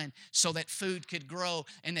sun so that food could grow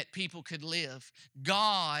and that people could live.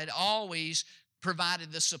 God always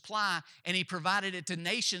provided the supply, and he provided it to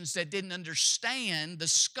nations that didn't understand the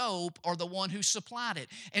scope or the one who supplied it.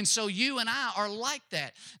 And so you and I are like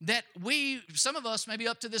that some of us maybe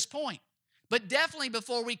up to this point, but definitely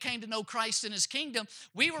before we came to know Christ and his kingdom,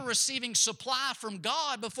 we were receiving supply from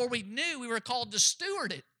God before we knew we were called to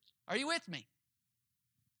steward it. Are you with me?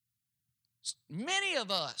 Many of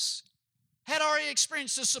us had already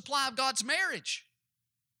experienced the supply of God's marriage.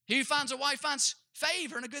 He who finds a wife finds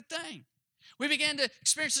favor and a good thing. We began to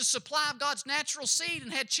experience the supply of God's natural seed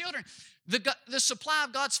and had children. The supply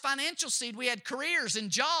of God's financial seed, we had careers and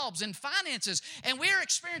jobs and finances, and we are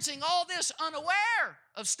experiencing all this unaware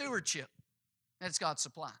of stewardship. That's God's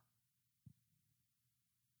supply.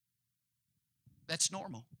 That's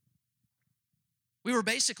normal. We were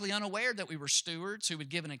basically unaware that we were stewards who would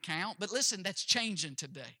give an account, but listen, that's changing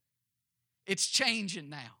today. It's changing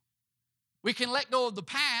now. We can let go of the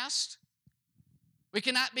past. We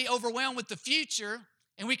cannot be overwhelmed with the future,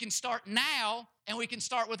 and we can start now, and we can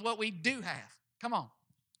start with what we do have. Come on.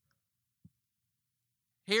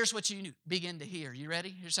 Here's what you begin to hear. You ready?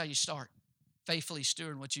 Here's how you start. Faithfully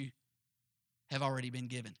steward what you have already been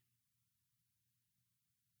given.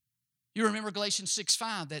 You remember Galatians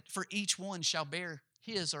 6:5, that for each one shall bear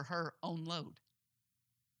his or her own load.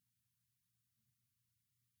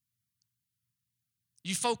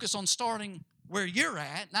 You focus on starting where you're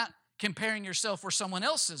at, not comparing yourself where someone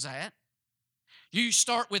else is at. You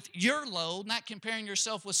start with your load, not comparing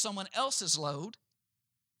yourself with someone else's load.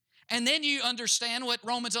 And then you understand what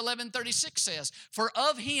Romans 11:36 says. For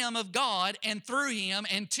of him, of God, and through him,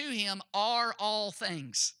 and to him are all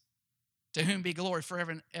things, to whom be glory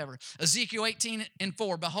forever and ever. Ezekiel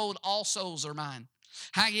 18:4, behold, all souls are mine.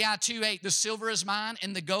 Haggai 2:8, the silver is mine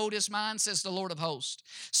and the gold is mine, says the Lord of hosts.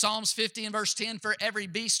 Psalms 50:10, for every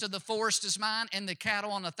beast of the forest is mine and the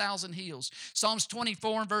cattle on 1,000 hills. Psalms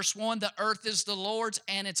 24:1, the earth is the Lord's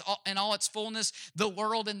and all its fullness, the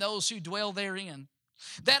world and those who dwell therein.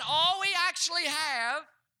 That all we actually have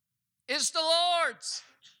is the Lord's.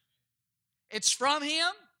 It's from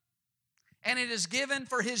him, and it is given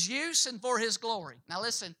for his use and for his glory. Now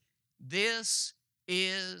listen, this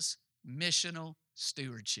is missional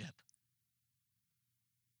stewardship.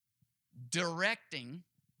 Directing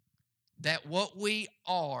that what we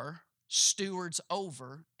are stewards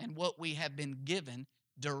over and what we have been given,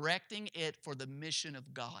 directing it for the mission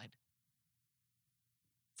of God,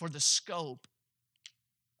 for the scope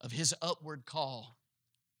of his upward call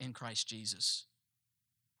in Christ Jesus.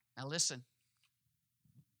 Now listen,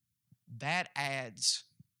 that adds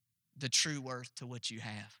the true worth to what you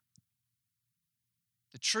have.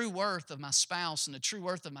 The true worth of my spouse and the true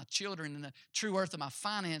worth of my children and the true worth of my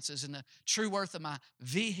finances and the true worth of my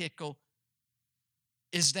vehicle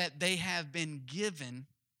is that they have been given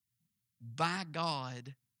by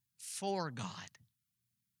God for God.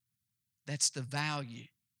 That's the value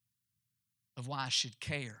of why I should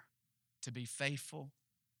care to be faithful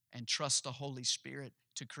and trust the Holy Spirit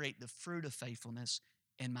to create the fruit of faithfulness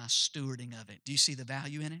in my stewarding of it. Do you see the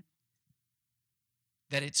value in it?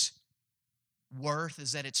 That its worth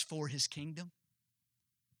is that it's for his kingdom.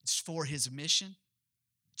 It's for his mission.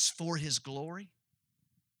 It's for his glory.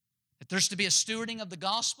 That there's to be a stewarding of the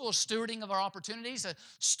gospel, a stewarding of our opportunities, a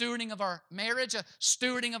stewarding of our marriage, a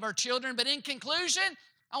stewarding of our children. But in conclusion,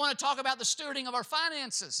 I want to talk about the stewarding of our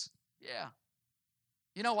finances. Yeah.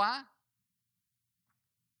 You know why?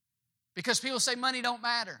 Because people say money don't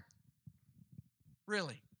matter.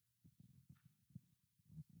 Really?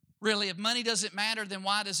 Really, if money doesn't matter, then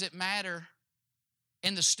why does it matter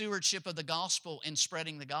in the stewardship of the gospel and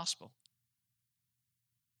spreading the gospel?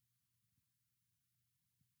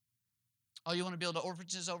 Oh, you want to build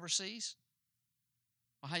orphanages overseas?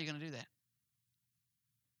 Well, how are you going to do that?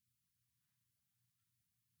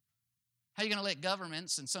 How are you going to let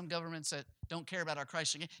governments, and some governments that don't care about our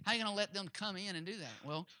Christ, how are you going to let them come in and do that?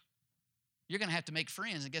 Well, you're going to have to make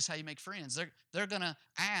friends, and guess how you make friends? They're going to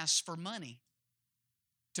ask for money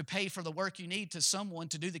to pay for the work you need to someone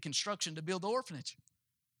to do the construction to build the orphanage.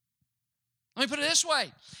 Let me put it this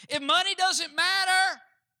way. If money doesn't matter,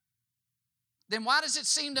 then why does it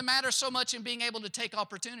seem to matter so much in being able to take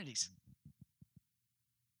opportunities?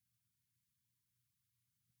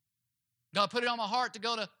 God put it on my heart to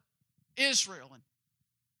go to Israel and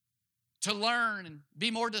to learn and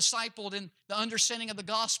be more discipled in the understanding of the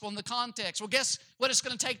gospel and the context. Well, guess what it's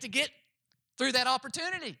going to take to get through that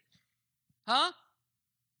opportunity? Huh?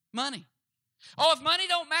 Money. Oh, if money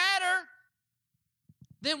don't matter,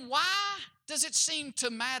 then why does it seem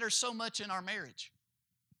to matter so much in our marriage?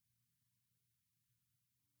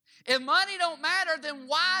 If money don't matter, then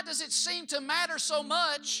why does it seem to matter so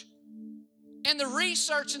much and the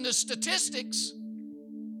research and the statistics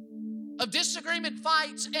of disagreement,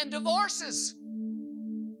 fights, and divorces.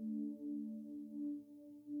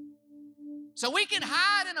 So we can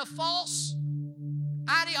hide in a false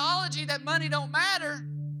ideology that money don't matter.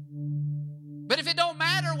 But if it don't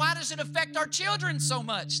matter, why does it affect our children so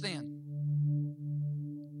much then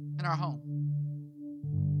in our home?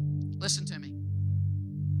 Listen to me.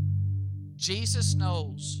 Jesus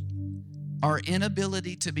knows our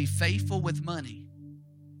inability to be faithful with money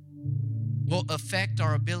will affect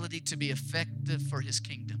our ability to be effective for His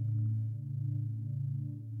kingdom.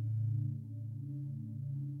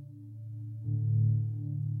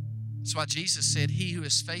 That's why Jesus said, he who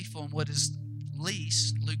is faithful in what is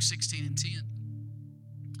least, Luke 16:10,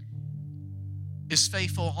 is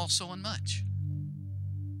faithful also in much.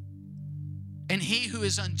 And he who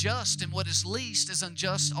is unjust in what is least is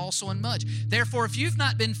unjust also in much. Therefore, if you've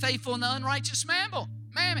not been faithful in the unrighteous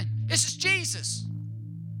mammon, this is Jesus.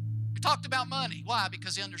 We talked about money. Why?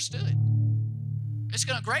 Because he understood. It's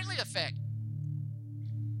going to greatly affect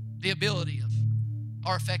the ability of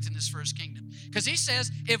our effectiveness for His kingdom. Because he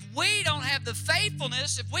says, if we don't have the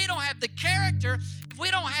faithfulness, if we don't have the character, if we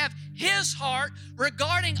don't have His heart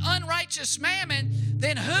regarding unrighteous mammon,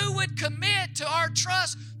 then who would commit to our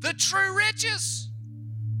trust the true riches?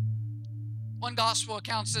 One gospel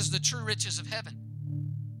account says the true riches of heaven.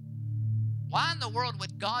 Why in the world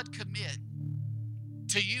would God commit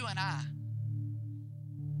to you and I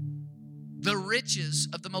the riches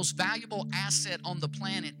of the most valuable asset on the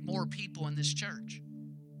planet, more people in this church?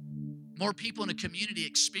 More people in a community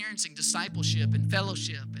experiencing discipleship and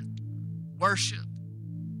fellowship and worship.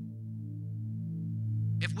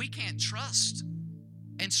 If we can't trust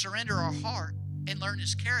and surrender our heart and learn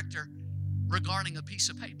His character regarding a piece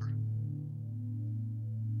of paper.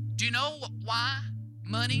 Do you know why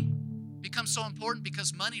money becomes so important?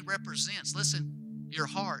 Because money represents, listen, your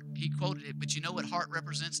heart. He quoted it, but you know what heart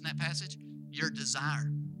represents in that passage? Your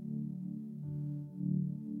desire.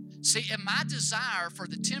 See, if my desire for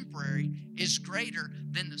the temporary is greater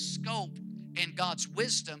than the scope and God's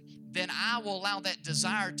wisdom, then I will allow that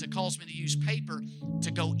desire to cause me to use paper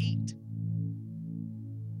to go eat.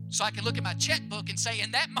 So I can look at my checkbook and say,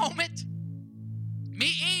 in that moment,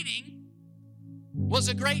 me eating was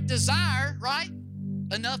a great desire, right?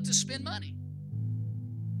 Enough to spend money.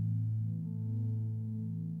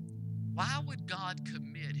 Why would God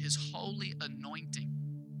commit His holy anointing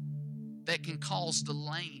that can cause the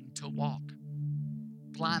lame to walk,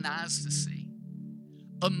 blind eyes to see,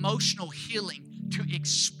 emotional healing to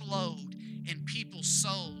explode in people's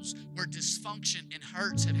souls where dysfunction and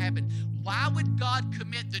hurts have happened? Why would God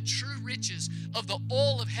commit the true riches of the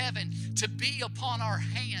oil of heaven to be upon our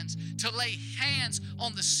hands, to lay hands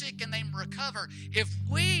on the sick and they recover, if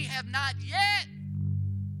we have not yet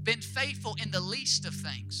been faithful in the least of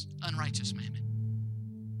things, unrighteous mammon?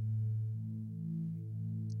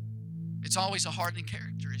 It's always a hardening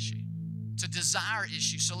character issue. It's a desire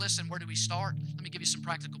issue. So listen, where do we start? Let me give you some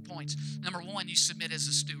practical points. Number one, you submit as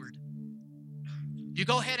a steward. You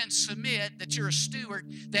go ahead and submit that you're a steward,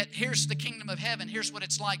 that here's the kingdom of heaven. Here's what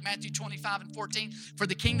it's like. Matthew 25:14. For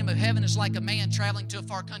the kingdom of heaven is like a man traveling to a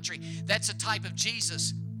far country. That's a type of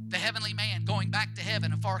Jesus, the heavenly man, going back to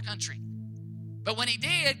heaven, a far country. But when he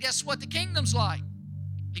did, guess what the kingdom's like?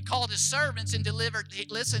 He called his servants and delivered,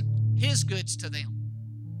 listen, his goods to them.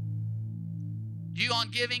 You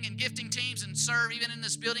on giving and gifting teams and serve even in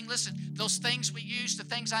this building, listen, those things we use, the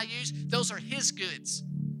things I use, those are his goods.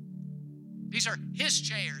 These are his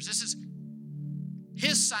chairs. This is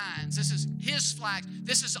his signs. This is his flags.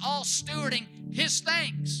 This is all stewarding his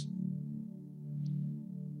things.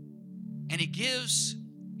 And he gives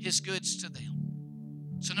his goods to them.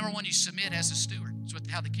 So number one, you submit as a steward.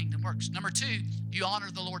 That's how the kingdom works. Number two, you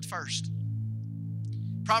honor the Lord first.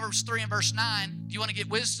 Proverbs 3 and verse 9, do you want to get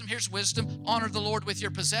wisdom? Here's wisdom. Honor the Lord with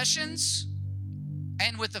your possessions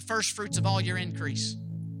and with the first fruits of all your increase.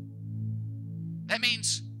 That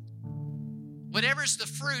means whatever's the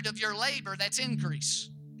fruit of your labor, that's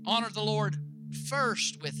increase. Honor the Lord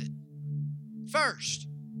first with it. First.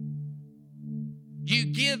 You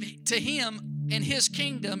give to Him in His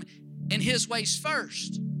kingdom in His ways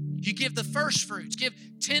first. You give the first fruits. Give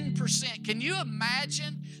 10%. Can you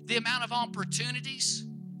imagine the amount of opportunities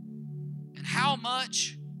and how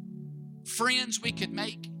much friends we could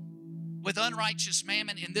make with unrighteous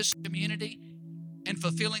mammon in this community and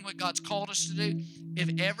fulfilling what God's called us to do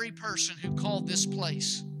if every person who called this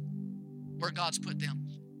place where God's put them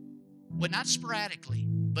would not sporadically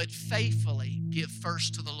but faithfully give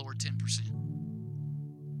first to the Lord 10%.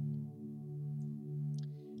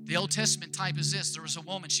 The Old Testament type is this. There was a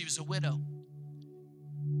woman, she was a widow.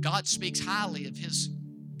 God speaks highly of his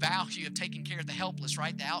value of taking care of the helpless,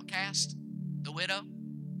 right? The outcast, the widow.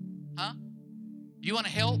 Huh? You want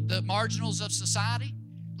to help the marginals of society?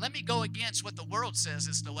 Let me go against what the world says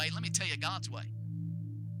is the way. Let me tell you God's way.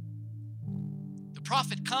 The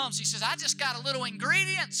prophet comes. He says, I just got a little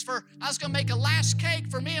ingredients I was going to make a last cake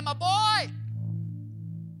for me and my boy.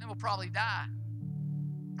 Then we'll probably die.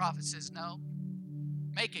 The prophet says, no.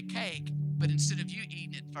 Make a cake, but instead of you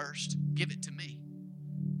eating it first, give it to me.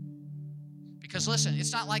 Because listen,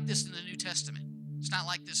 it's not like this in the New Testament. It's not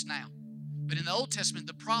like this now. But in the Old Testament,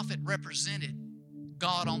 the prophet represented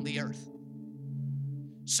God on the earth.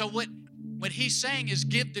 So what he's saying is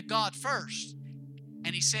give to God first.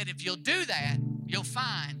 And he said, if you'll do that, you'll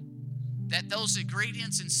find that those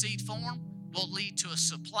ingredients in seed form will lead to a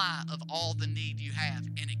supply of all the need you have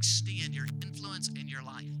and extend your influence in your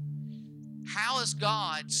life. How does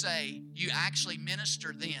God say you actually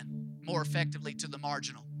minister then more effectively to the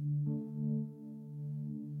marginal?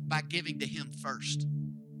 By giving to him first.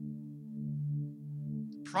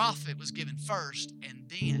 The prophet was given first, and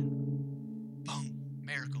then, boom,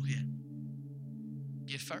 miracle hit.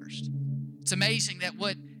 Give first. It's amazing that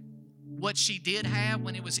what she did have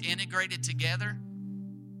when it was integrated together,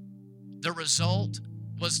 the result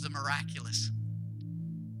was the miraculous.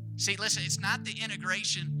 See, listen, it's not the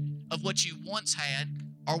integration of what you once had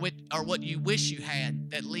or what you wish you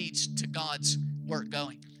had that leads to God's work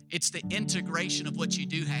going. It's the integration of what you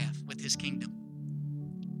do have with his kingdom.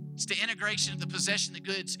 It's the integration of the possession, the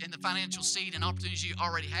goods, and the financial seed and opportunities you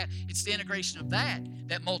already have. It's the integration of that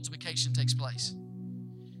multiplication takes place.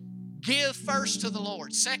 Give first to the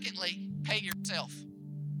Lord. Secondly, pay yourself.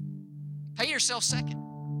 Pay yourself second.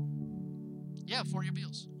 Yeah, for your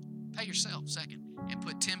bills. Pay yourself second and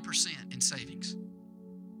put 10% in savings.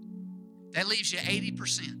 That leaves you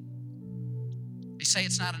 80%. They say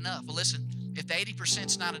it's not enough. Well, listen, if the 80%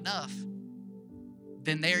 is not enough,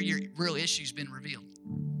 then there your real issue's been revealed.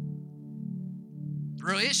 The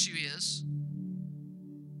real issue is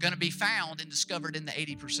going to be found and discovered in the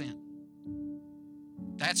 80%.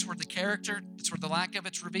 That's where the character, that's where the lack of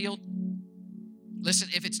it's revealed. Listen,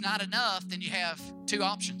 if it's not enough, then you have two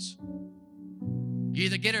options. You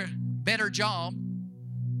either get a better job,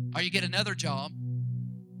 or you get another job,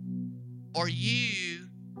 or you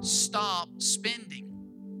stop spending.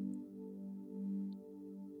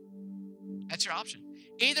 That's your option.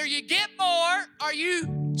 Either you get more or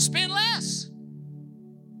you spend less.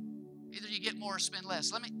 Either you get more or spend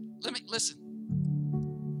less. Let me listen.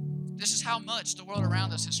 This is how much the world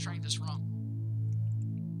around us has trained us wrong.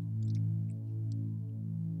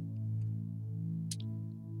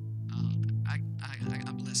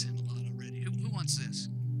 I bless him a lot already. Who wants this?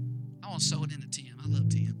 I want to sew it into Tim. I love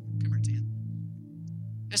Tim. Come here, Tim.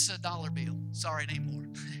 This is a dollar bill. Sorry, it ain't more.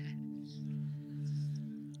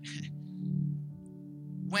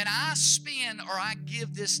 When I spend or I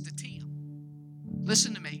give this to Tim,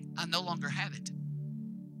 listen to me, I no longer have it.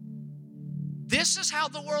 This is how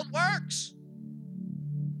the world works.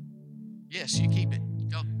 Yes, you keep it.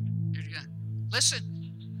 Go. Here you go. Listen.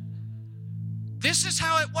 This is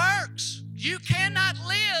how it works. You cannot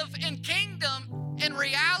live in kingdom and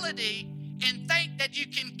reality and think that you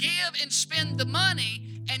can give and spend the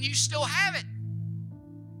money and you still have it.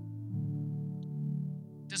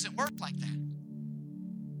 Doesn't work like that.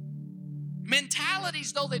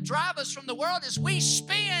 Mentalities, though, that drive us from the world is we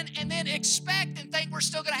spend and then expect and think we're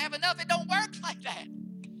still going to have enough. It don't work like that.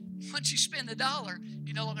 Once you spend $1,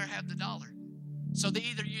 you no longer have the dollar. So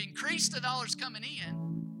either you increase the dollars coming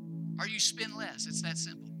in or you spend less. It's that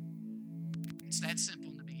simple. It's that simple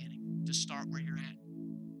in the beginning. Just start where you're at.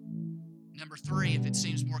 Number 3, if it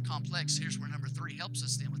seems more complex, here's where number 3 helps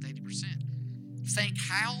us then with 80%. Think,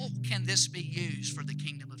 how can this be used for the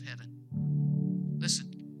kingdom of heaven? Listen.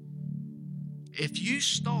 If you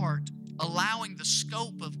start allowing the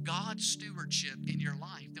scope of God's stewardship in your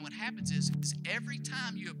life, then what happens is every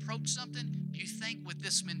time you approach something, you think with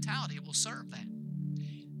this mentality, it will serve that.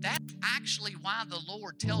 That's actually why the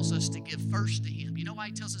Lord tells us to give first to Him. You know why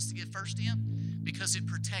He tells us to give first to Him? Because it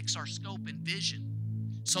protects our scope and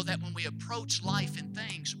vision so that when we approach life and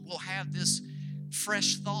things, we'll have this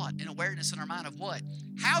fresh thought and awareness in our mind of what?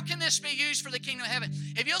 How can this be used for the kingdom of heaven?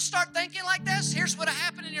 If you'll start thinking like this, here's what'll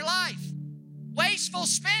happen in your life. Wasteful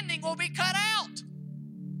spending will be cut out.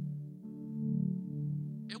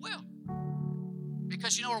 It will.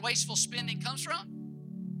 Because you know where wasteful spending comes from?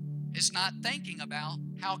 It's not thinking about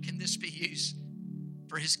how can this be used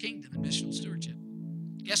for His kingdom and missional stewardship.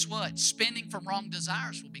 Guess what? Spending from wrong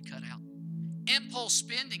desires will be cut out. Impulse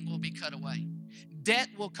spending will be cut away. Debt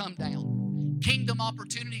will come down. Kingdom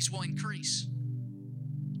opportunities will increase.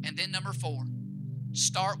 And then number 4,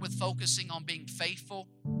 Start with focusing on being faithful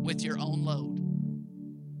with your own load.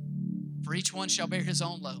 For each one shall bear his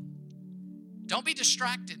own load. Don't be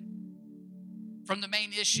distracted from the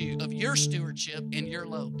main issue of your stewardship and your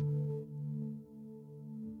load.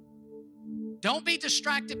 Don't be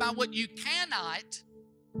distracted by what you cannot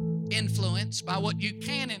influence, by what you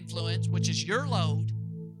can influence, which is your load,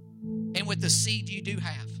 and with the seed you do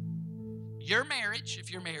have. Your marriage,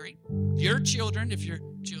 if you're married, your children, if you're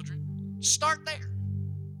children, start there.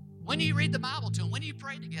 When do you read the Bible to them? When do you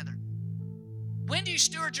pray together? When do you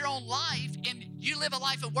steward your own life and you live a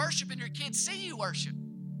life of worship and your kids see you worship?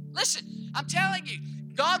 Listen, I'm telling you,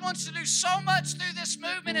 God wants to do so much through this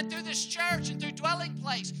movement and through this church and through Dwelling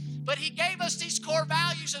Place. But He gave us these core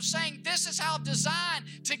values of saying this is how designed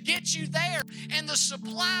to get you there. And the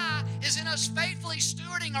supply is in us faithfully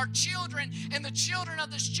stewarding our children and the children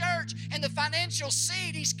of this church and the financial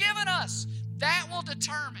seed He's given us. That will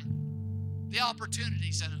determine the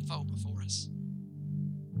opportunities that unfold before us.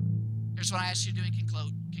 Here's what I ask you to do in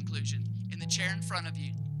conclusion. In the chair in front of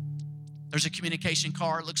you, there's a communication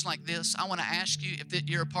card. It looks like this. I want to ask you, if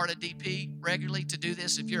you're a part of DP regularly, to do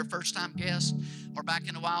this. If you're a first-time guest or back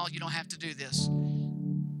in a while, you don't have to do this.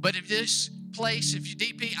 But if this place, if you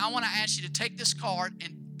DP, I want to ask you to take this card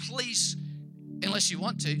and please, unless you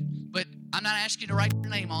want to, but I'm not asking you to write your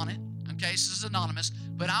name on it. Okay, this is anonymous.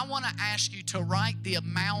 But I want to ask you to write the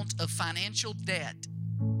amount of financial debt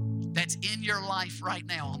that's in your life right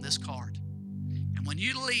now on this card. And when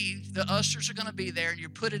you leave, the ushers are going to be there and you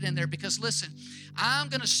put it in there because, listen, I'm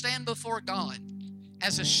going to stand before God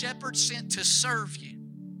as a shepherd sent to serve you.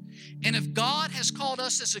 And if God has called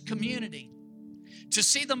us as a community to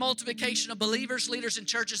see the multiplication of believers, leaders, and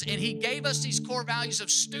churches, and He gave us these core values of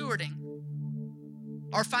stewarding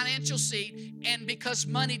our financial seed, and because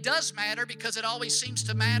money does matter, because it always seems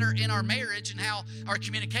to matter in our marriage and how our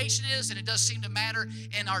communication is, and it does seem to matter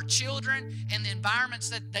in our children and the environments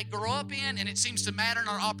that they grow up in, and it seems to matter in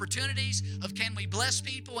our opportunities of can we bless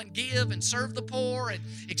people and give and serve the poor and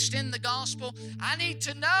extend the gospel. I need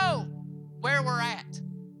to know where we're at.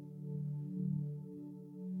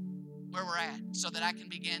 Where we're at, so that I can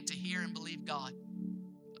begin to hear and believe God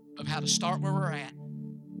of how to start where we're at,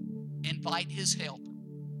 invite His help,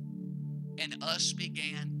 and us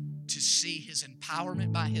began to see His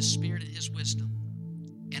empowerment by His Spirit and His wisdom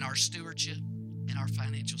in our stewardship and our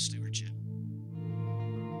financial stewardship.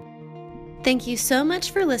 Thank you so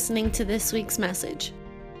much for listening to this week's message.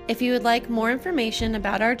 If you would like more information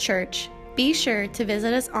about our church, be sure to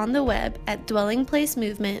visit us on the web at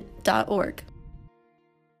dwellingplacemovement.org.